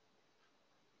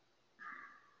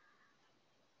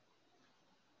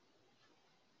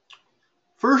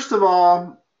 First of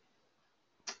all,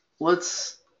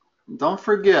 don't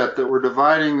forget that we're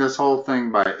dividing this whole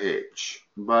thing by h.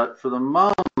 But for the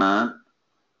moment, I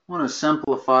want to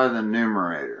simplify the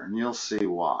numerator, and you'll see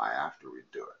why after we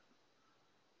do it.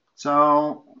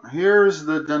 So here's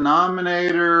the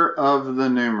denominator of the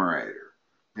numerator.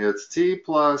 It's t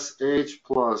plus h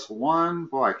plus 1.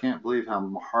 Boy, I can't believe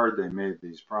how hard they made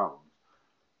these problems.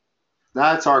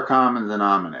 That's our common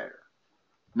denominator.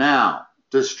 Now,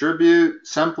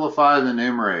 simplify the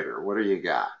numerator. What do you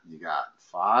got? You got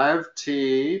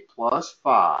 5t plus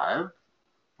 5.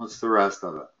 What's the rest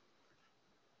of it?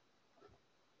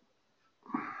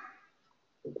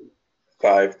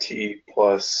 5t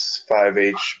plus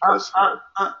 5h plus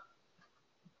 1.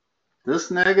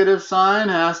 This negative sign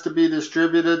has to be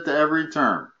distributed to every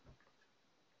term.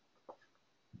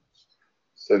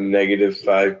 So negative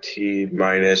 5t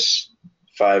minus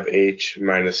 5h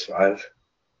minus 5.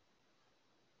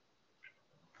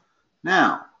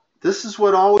 Now, this is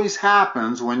what always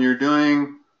happens when you're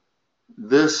doing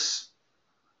this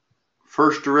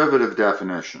first derivative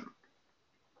definition,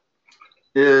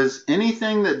 is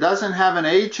anything that doesn't have an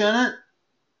h in it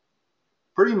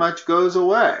pretty much goes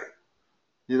away.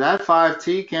 That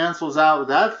 5t cancels out with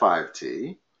that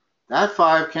 5t. That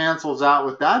 5 cancels out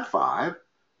with that 5.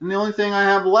 And the only thing I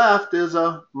have left is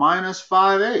a minus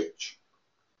 5h.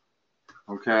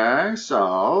 Okay,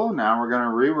 so now we're going to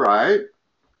rewrite.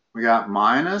 We got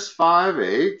minus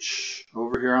 5h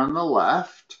over here on the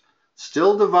left,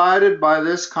 still divided by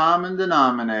this common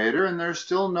denominator, and there's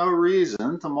still no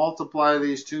reason to multiply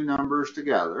these two numbers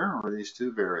together, or these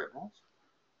two variables.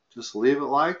 Just leave it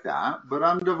like that, but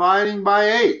I'm dividing by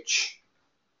h.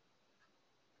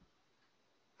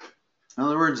 In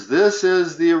other words, this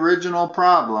is the original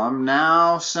problem,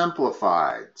 now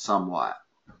simplified somewhat.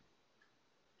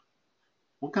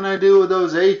 What can I do with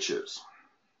those h's?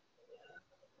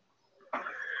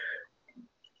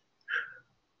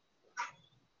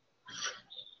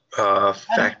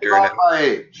 Factor it out. By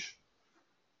h.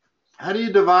 How do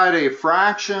you divide a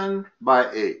fraction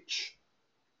by h?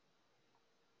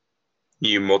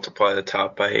 You multiply the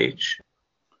top by h.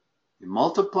 You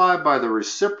multiply by the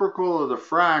reciprocal of the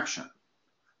fraction.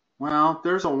 Well,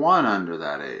 there's a 1 under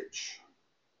that h.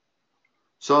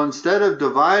 So instead of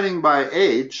dividing by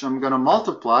h, I'm going to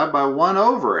multiply by 1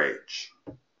 over h,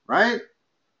 right?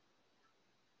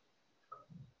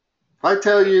 If I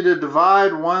tell you to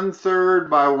divide 1/3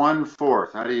 by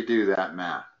 1/4, how do you do that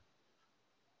math?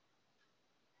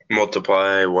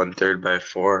 Multiply 1/3 by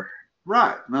 4.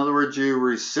 Right. In other words, you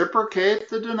reciprocate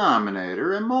the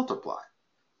denominator and multiply.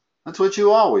 That's what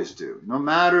you always do, no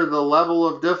matter the level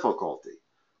of difficulty.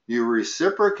 You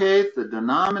reciprocate the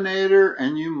denominator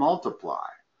and you multiply.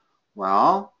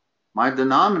 Well, my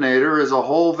denominator is a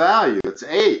whole value. It's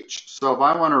h. So if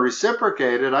I want to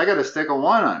reciprocate it, I got to stick a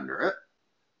 1 under it.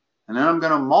 And then I'm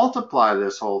going to multiply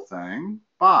this whole thing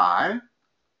by,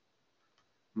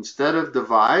 instead of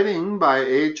dividing by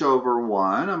h over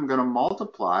 1, I'm going to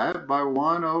multiply it by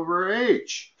 1 over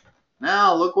h.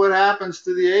 Now look what happens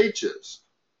to the h's.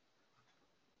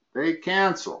 They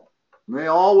cancel. They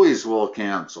always will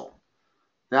cancel.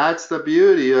 That's the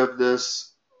beauty of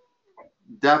this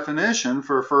definition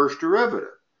for first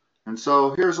derivative. And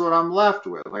so here's what I'm left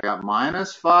with. I got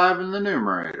minus 5 in the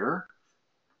numerator,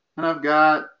 and I've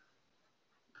got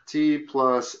t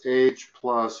plus h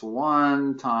plus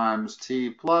 1 times t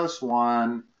plus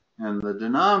 1, and the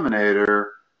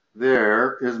denominator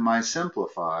there is my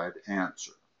simplified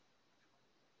answer.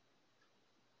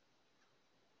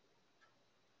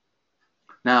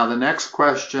 Now the next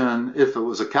question, if it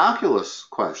was a calculus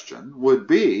question, would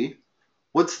be,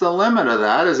 what's the limit of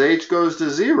that as h goes to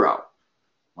 0?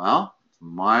 Well, it's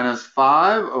minus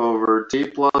 5 over t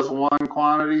plus 1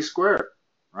 quantity squared,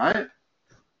 right?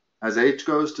 As h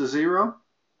goes to 0.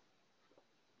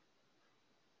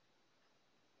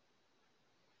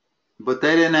 But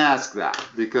they didn't ask that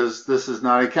because this is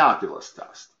not a calculus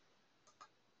test.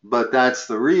 But that's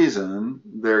the reason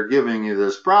they're giving you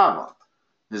this problem,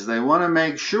 is they want to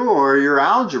make sure your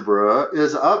algebra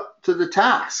is up to the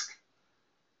task.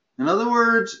 In other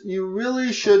words, you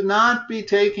really should not be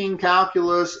taking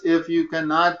calculus if you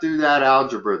cannot do that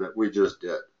algebra that we just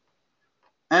did.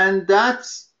 And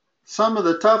that's some of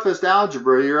the toughest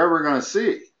algebra you're ever going to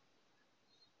see.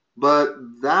 But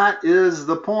that is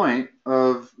the point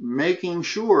of making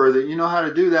sure that you know how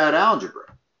to do that algebra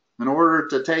in order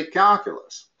to take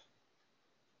calculus.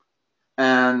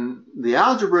 And the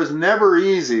algebra is never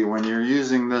easy when you're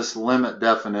using this limit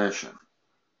definition.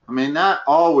 I mean, that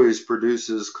always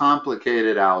produces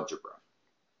complicated algebra.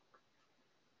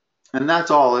 And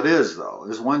that's all it is, though,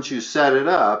 is once you set it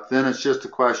up, then it's just a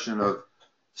question of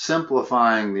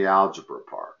simplifying the algebra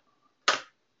part.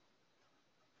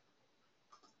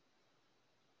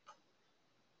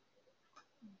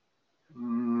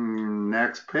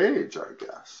 Next page, I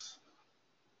guess.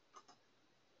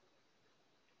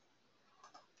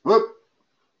 Whoop.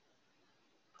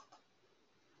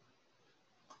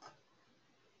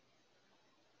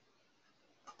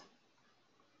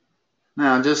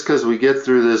 Now, just because we get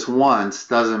through this once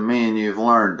doesn't mean you've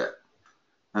learned it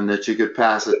and that you could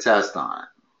pass a test on it.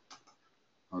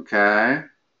 Okay?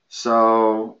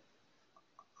 So,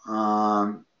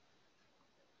 are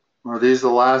these the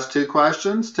last two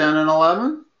questions, 10 and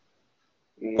 11?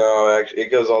 No, actually, it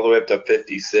goes all the way up to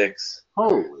 56.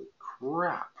 Holy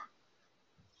crap.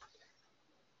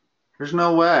 There's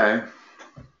no way.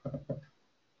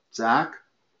 Zach?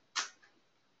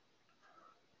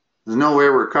 There's no way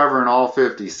we're covering all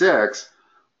 56,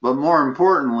 but more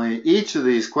importantly, each of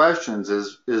these questions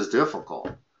is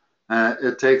difficult. And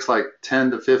it takes like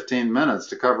 10 to 15 minutes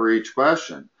to cover each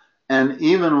question. And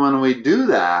even when we do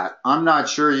that, I'm not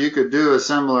sure you could do a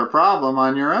similar problem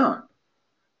on your own.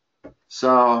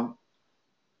 So,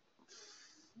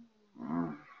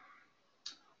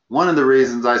 one of the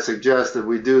reasons I suggested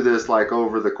we do this like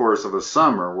over the course of a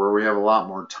summer where we have a lot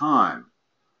more time,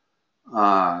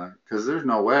 because there's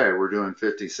no way we're doing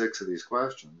 56 of these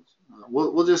questions.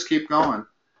 We'll just keep going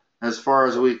as far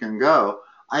as we can go.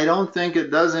 I don't think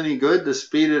it does any good to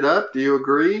speed it up. Do you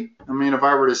agree? I mean, if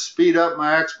I were to speed up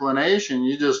my explanation,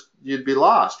 you'd be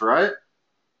lost, right?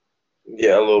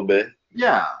 Yeah, a little bit.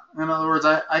 Yeah. In other words,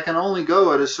 I can only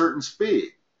go at a certain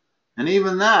speed. And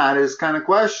even that is kind of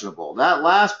questionable. That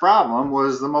last problem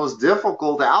was the most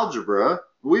difficult algebra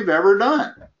we've ever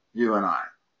done, you and I.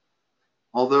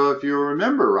 Although if you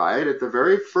remember right, at the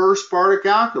very first part of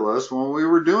calculus, when we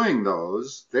were doing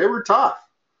those, they were tough.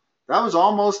 That was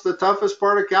almost the toughest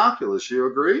part of calculus, you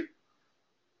agree?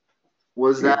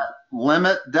 Was that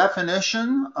limit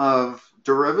definition of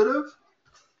derivative?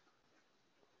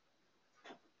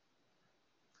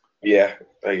 Yeah,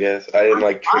 I guess. I didn't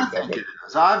like I think it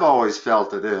is. I've always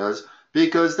felt it is,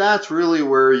 because that's really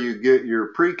where you get your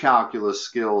pre-calculus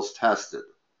skills tested.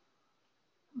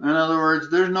 In other words,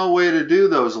 there's no way to do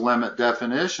those limit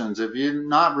definitions if you're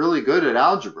not really good at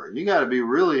algebra. You got to be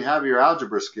really have your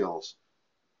algebra skills.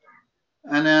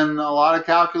 And then a lot of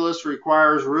calculus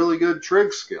requires really good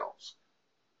trig skills.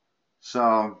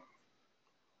 So,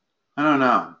 I don't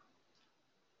know.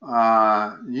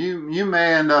 You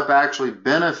may end up actually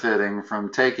benefiting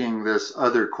from taking this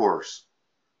other course.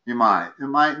 You might. It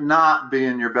might not be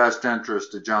in your best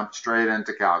interest to jump straight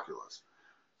into calculus.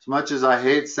 As much as I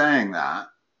hate saying that,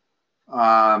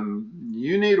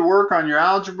 you need to work on your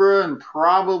algebra and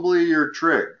probably your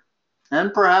trig,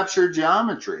 and perhaps your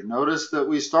geometry. Notice that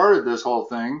we started this whole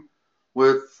thing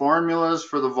with formulas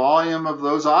for the volume of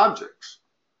those objects.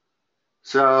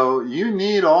 So you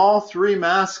need all three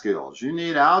math skills. You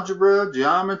need algebra,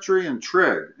 geometry, and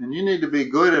trig, and you need to be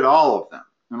good at all of them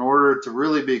in order to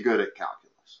really be good at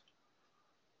calculus.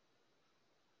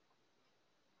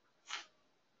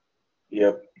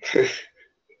 Yep.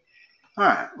 All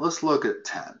right, let's look at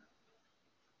 10.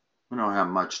 We don't have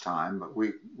much time, but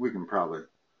we can probably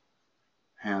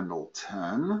handle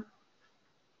 10.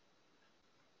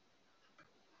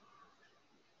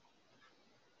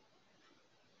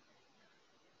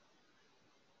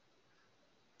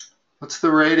 What's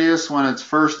the radius when it's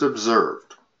first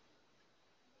observed?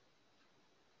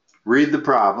 Read the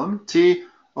problem. T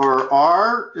or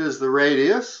R is the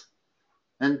radius,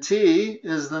 and T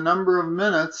is the number of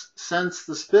minutes since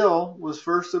the spill was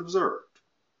first observed.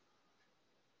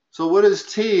 So what is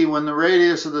T when the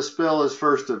radius of the spill is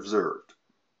first observed?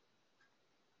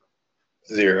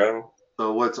 0.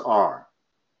 So what's R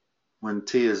when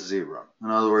T is 0? In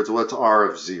other words, what's R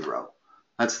of 0?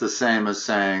 That's the same as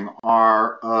saying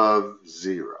R of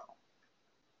 0.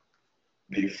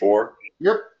 B4.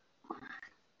 Yep.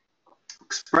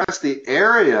 Express the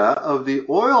area of the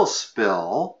oil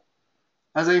spill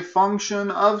as a function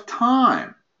of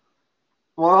time.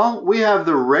 Well, we have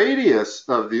the radius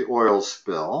of the oil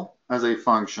spill as a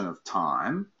function of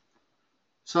time.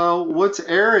 So what's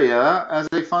area as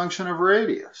a function of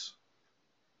radius?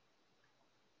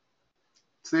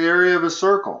 It's the area of a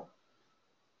circle.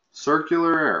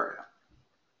 Circular area.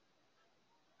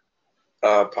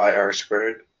 Pi r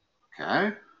squared.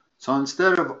 Okay, so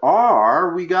instead of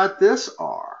r, we got this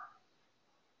r.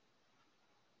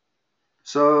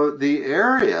 So the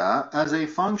area as a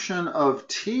function of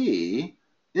t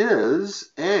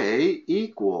is a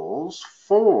equals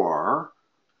 4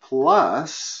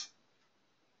 plus,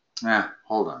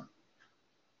 hold on.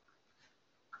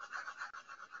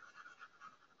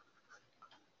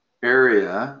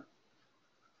 Area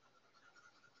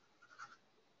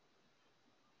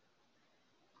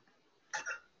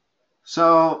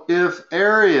so if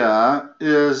area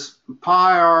is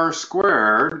pi r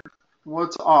squared,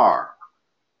 what's r?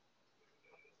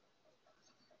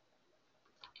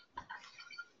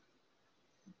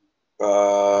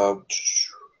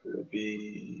 Would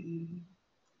be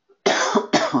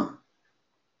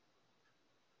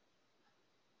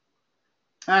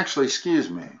Actually, excuse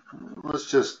me. Let's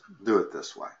just do it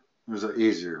this way. There's an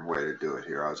easier way to do it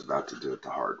here. I was about to do it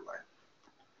the hard way.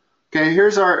 Okay,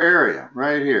 here's our area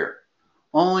right here.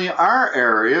 Only our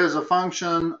area is a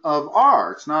function of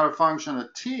r. It's not a function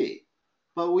of t.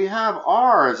 But we have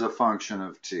r as a function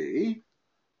of t.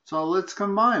 So let's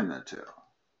combine the two.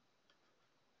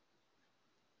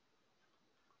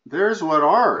 There's what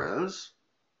r is.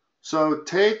 So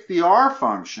take the r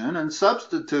function and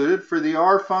substitute it for the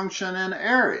r function in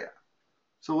area.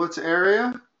 So what's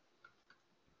area?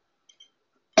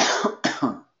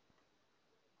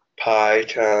 pi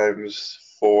times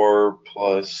 4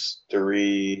 plus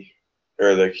 3,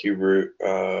 or the cube root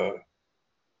of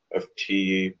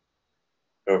t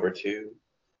over 2.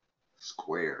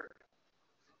 Squared.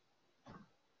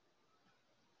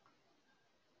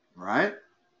 Right?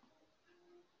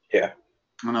 Yeah.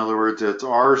 In other words, it's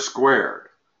r squared.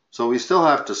 So we still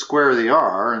have to square the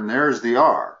r, and there's the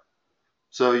r.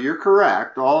 So you're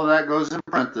correct. All of that goes in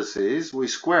parentheses. We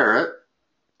square it.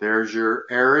 There's your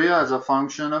area as a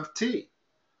function of t.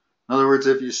 In other words,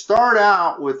 if you start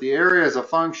out with the area as a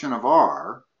function of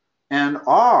r, and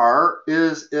r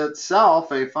is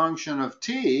itself a function of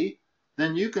t,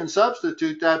 then you can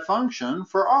substitute that function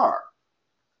for r,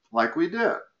 like we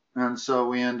did. And so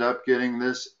we end up getting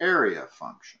this area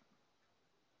function.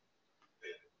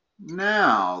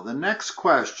 Now, the next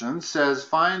question says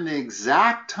find the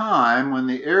exact time when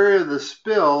the area of the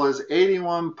spill is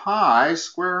 81 pi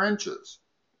square inches.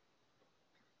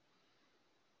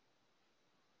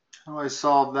 How do I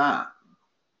solve that?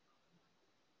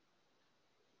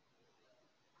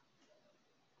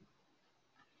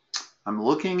 I'm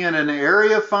looking at an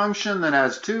area function that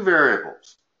has two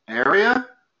variables, area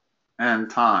and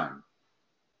time.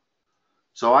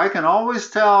 So I can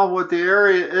always tell what the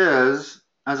area is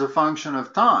as a function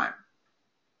of time.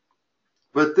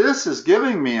 But this is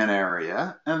giving me an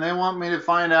area, and they want me to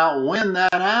find out when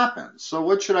that happens. So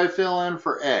what should I fill in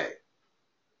for A?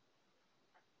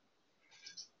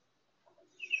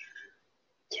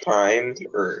 Time,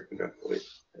 or no, wait.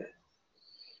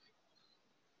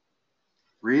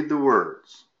 Read the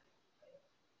words.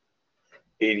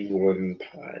 81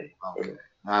 pi. Okay,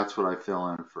 that's what I fill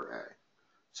in for A.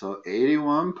 So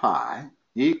 81 pi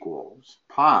equals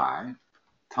pi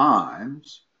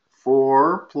times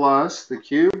 4 plus the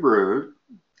cube root.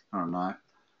 I don't know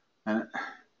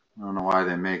why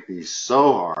they make these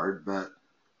so hard, but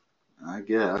I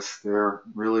guess they're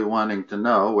really wanting to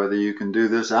know whether you can do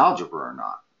this algebra or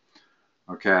not.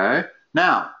 Okay,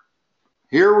 now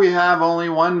here we have only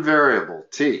one variable,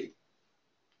 t.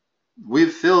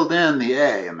 We've filled in the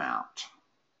A amount.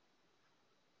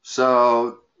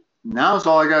 So now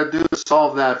all I got to do is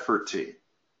solve that for t.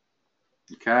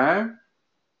 Okay?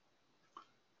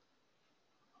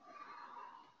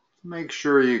 Make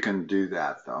sure you can do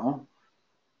that, though.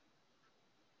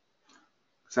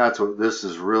 That's what this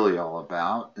is really all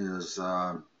about, is,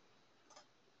 hold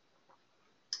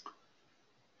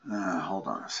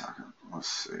on a second. Let's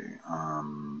see.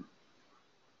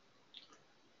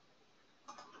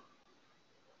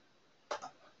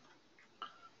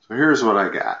 So here's what I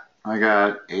got. I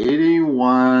got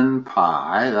 81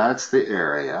 pi, that's the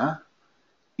area,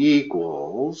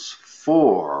 equals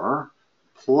 4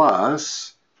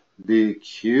 plus the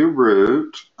cube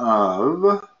root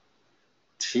of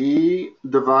t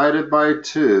divided by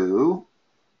 2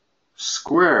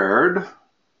 squared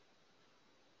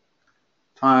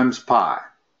times pi.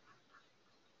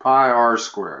 Pi r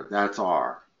squared, that's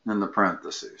r in the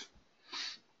parentheses.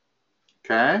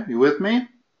 Okay, you with me?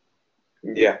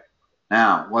 Yeah.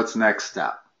 Now, what's next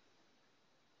step?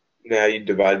 Now you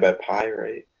divide by pi,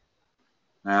 right?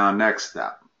 Now, next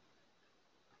step.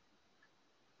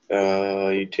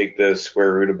 You take the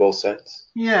square root of both sides.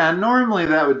 Yeah, normally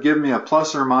that would give me a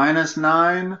plus or minus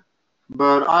 9,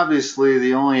 but obviously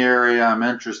the only area I'm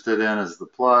interested in is the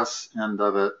plus end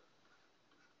of it.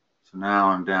 So now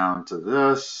I'm down to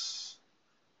this.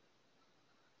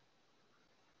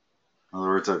 In other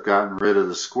words, I've gotten rid of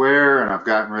the square and I've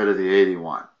gotten rid of the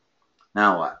 81.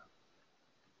 Now what?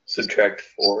 Subtract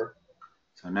 4.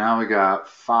 So now we got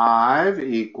 5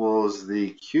 equals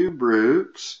the cube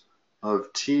roots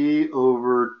of t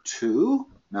over 2.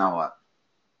 Now what?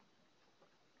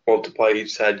 Multiply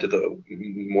each side to the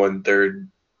 1/3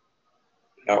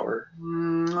 power.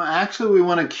 Actually, we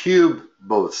want to cube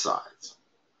both sides.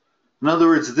 In other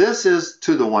words, this is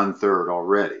to the 1/3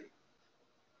 already.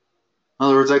 In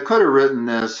other words, I could have written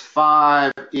this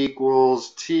 5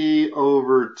 equals t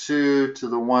over 2 to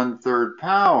the 1/3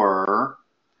 power.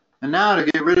 And now to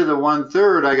get rid of the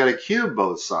 1/3, I got to cube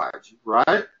both sides,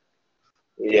 right?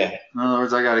 Yeah. In other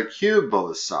words, I got to cube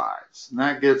both sides. And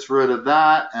that gets rid of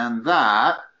that and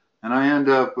that. And I end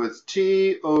up with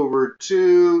t over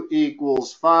 2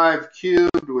 equals 5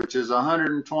 cubed, which is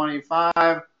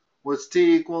 125. What's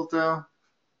t equal to?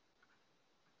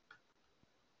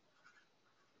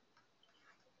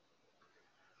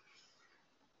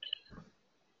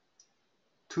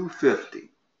 $250.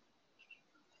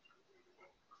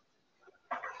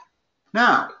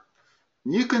 Now,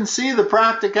 you can see the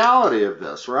practicality of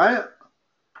this, right?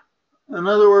 In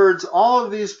other words, all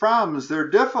of these problems, they're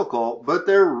difficult, but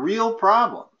they're real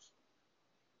problems.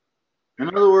 In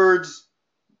other words,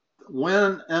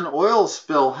 when an oil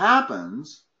spill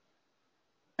happens,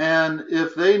 and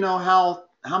if they know how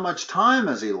much time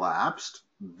has elapsed,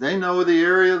 they know the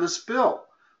area of the spill.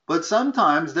 But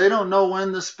sometimes they don't know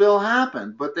when the spill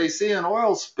happened, but they see an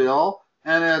oil spill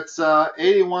and it's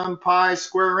 81 pi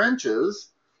square inches.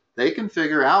 They can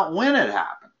figure out when it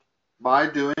happened by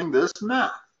doing this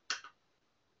math.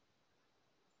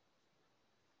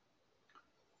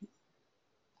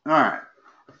 All right,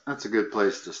 that's a good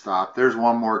place to stop. There's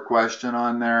one more question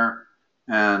on there,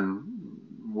 and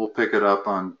we'll pick it up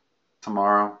on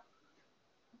tomorrow,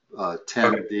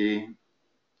 10D.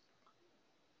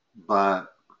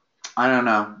 But I don't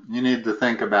know. You need to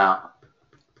think about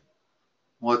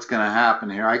what's going to happen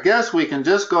here. I guess we can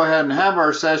just go ahead and have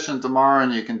our session tomorrow,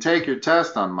 and you can take your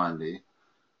test on Monday.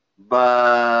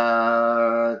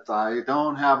 But I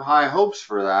don't have high hopes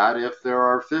for that if there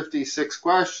are 56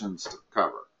 questions to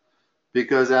cover.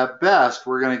 Because at best,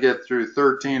 we're going to get through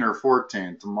 13 or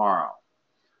 14 tomorrow.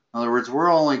 In other words,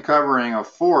 we're only covering a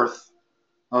fourth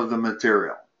of the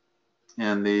material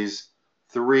in these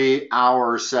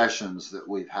 3-hour sessions that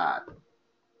we've had.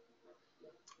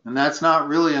 And that's not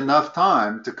really enough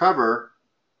time to cover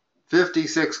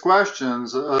 56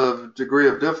 questions of degree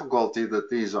of difficulty that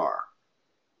these are.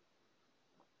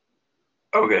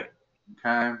 Okay.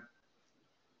 Okay.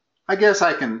 I guess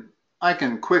I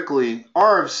can quickly,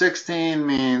 R of 16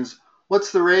 means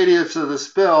what's the radius of the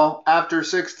spill after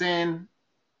 16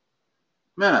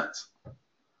 minutes?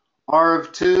 R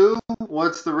of 2,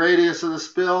 what's the radius of the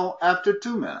spill after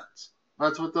 2 minutes?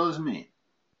 That's what those mean.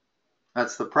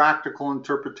 That's the practical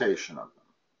interpretation of them.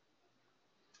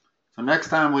 So next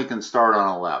time we can start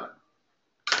on 11.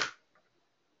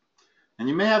 And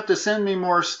you may have to send me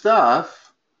more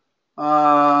stuff.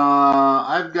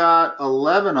 I've got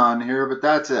 11 on here, but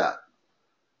that's it.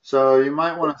 So you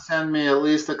might want to send me at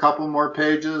least a couple more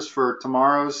pages for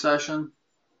tomorrow's session.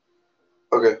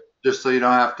 Okay. Just so we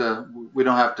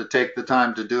don't have to take the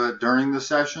time to do it during the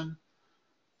session.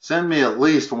 Send me at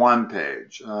least one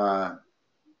page.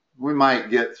 We might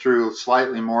get through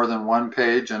slightly more than one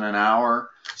page in an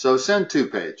hour. So send 2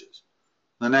 pages,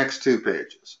 the next 2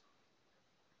 pages.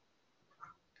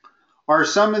 Are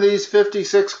some of these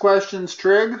 56 questions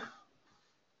trig?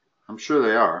 I'm sure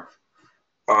they are.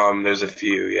 There's a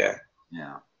few, yeah.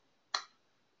 Yeah.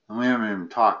 And we haven't even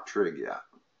talked trig yet.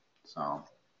 So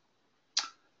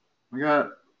we got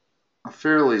a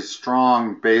fairly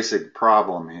strong basic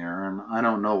problem here, and I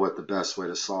don't know what the best way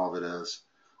to solve it is.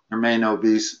 There may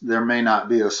not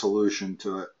be a solution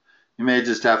to it. You may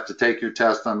just have to take your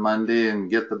test on Monday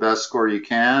and get the best score you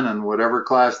can, and whatever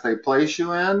class they place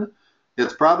you in,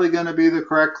 it's probably going to be the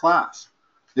correct class.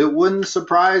 It wouldn't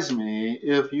surprise me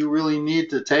if you really need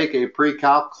to take a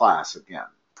PreCalc class again,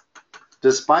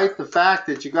 despite the fact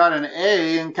that you got an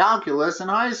A in calculus in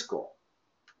high school.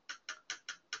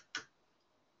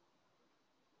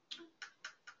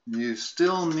 You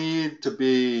still need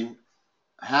to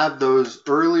have those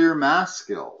earlier math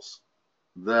skills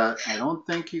that I don't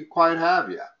think you quite have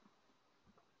yet.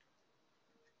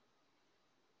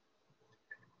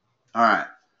 All right.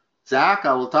 Zach,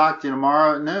 I will talk to you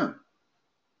tomorrow at noon.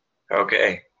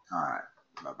 Okay. All right.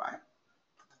 Bye-bye.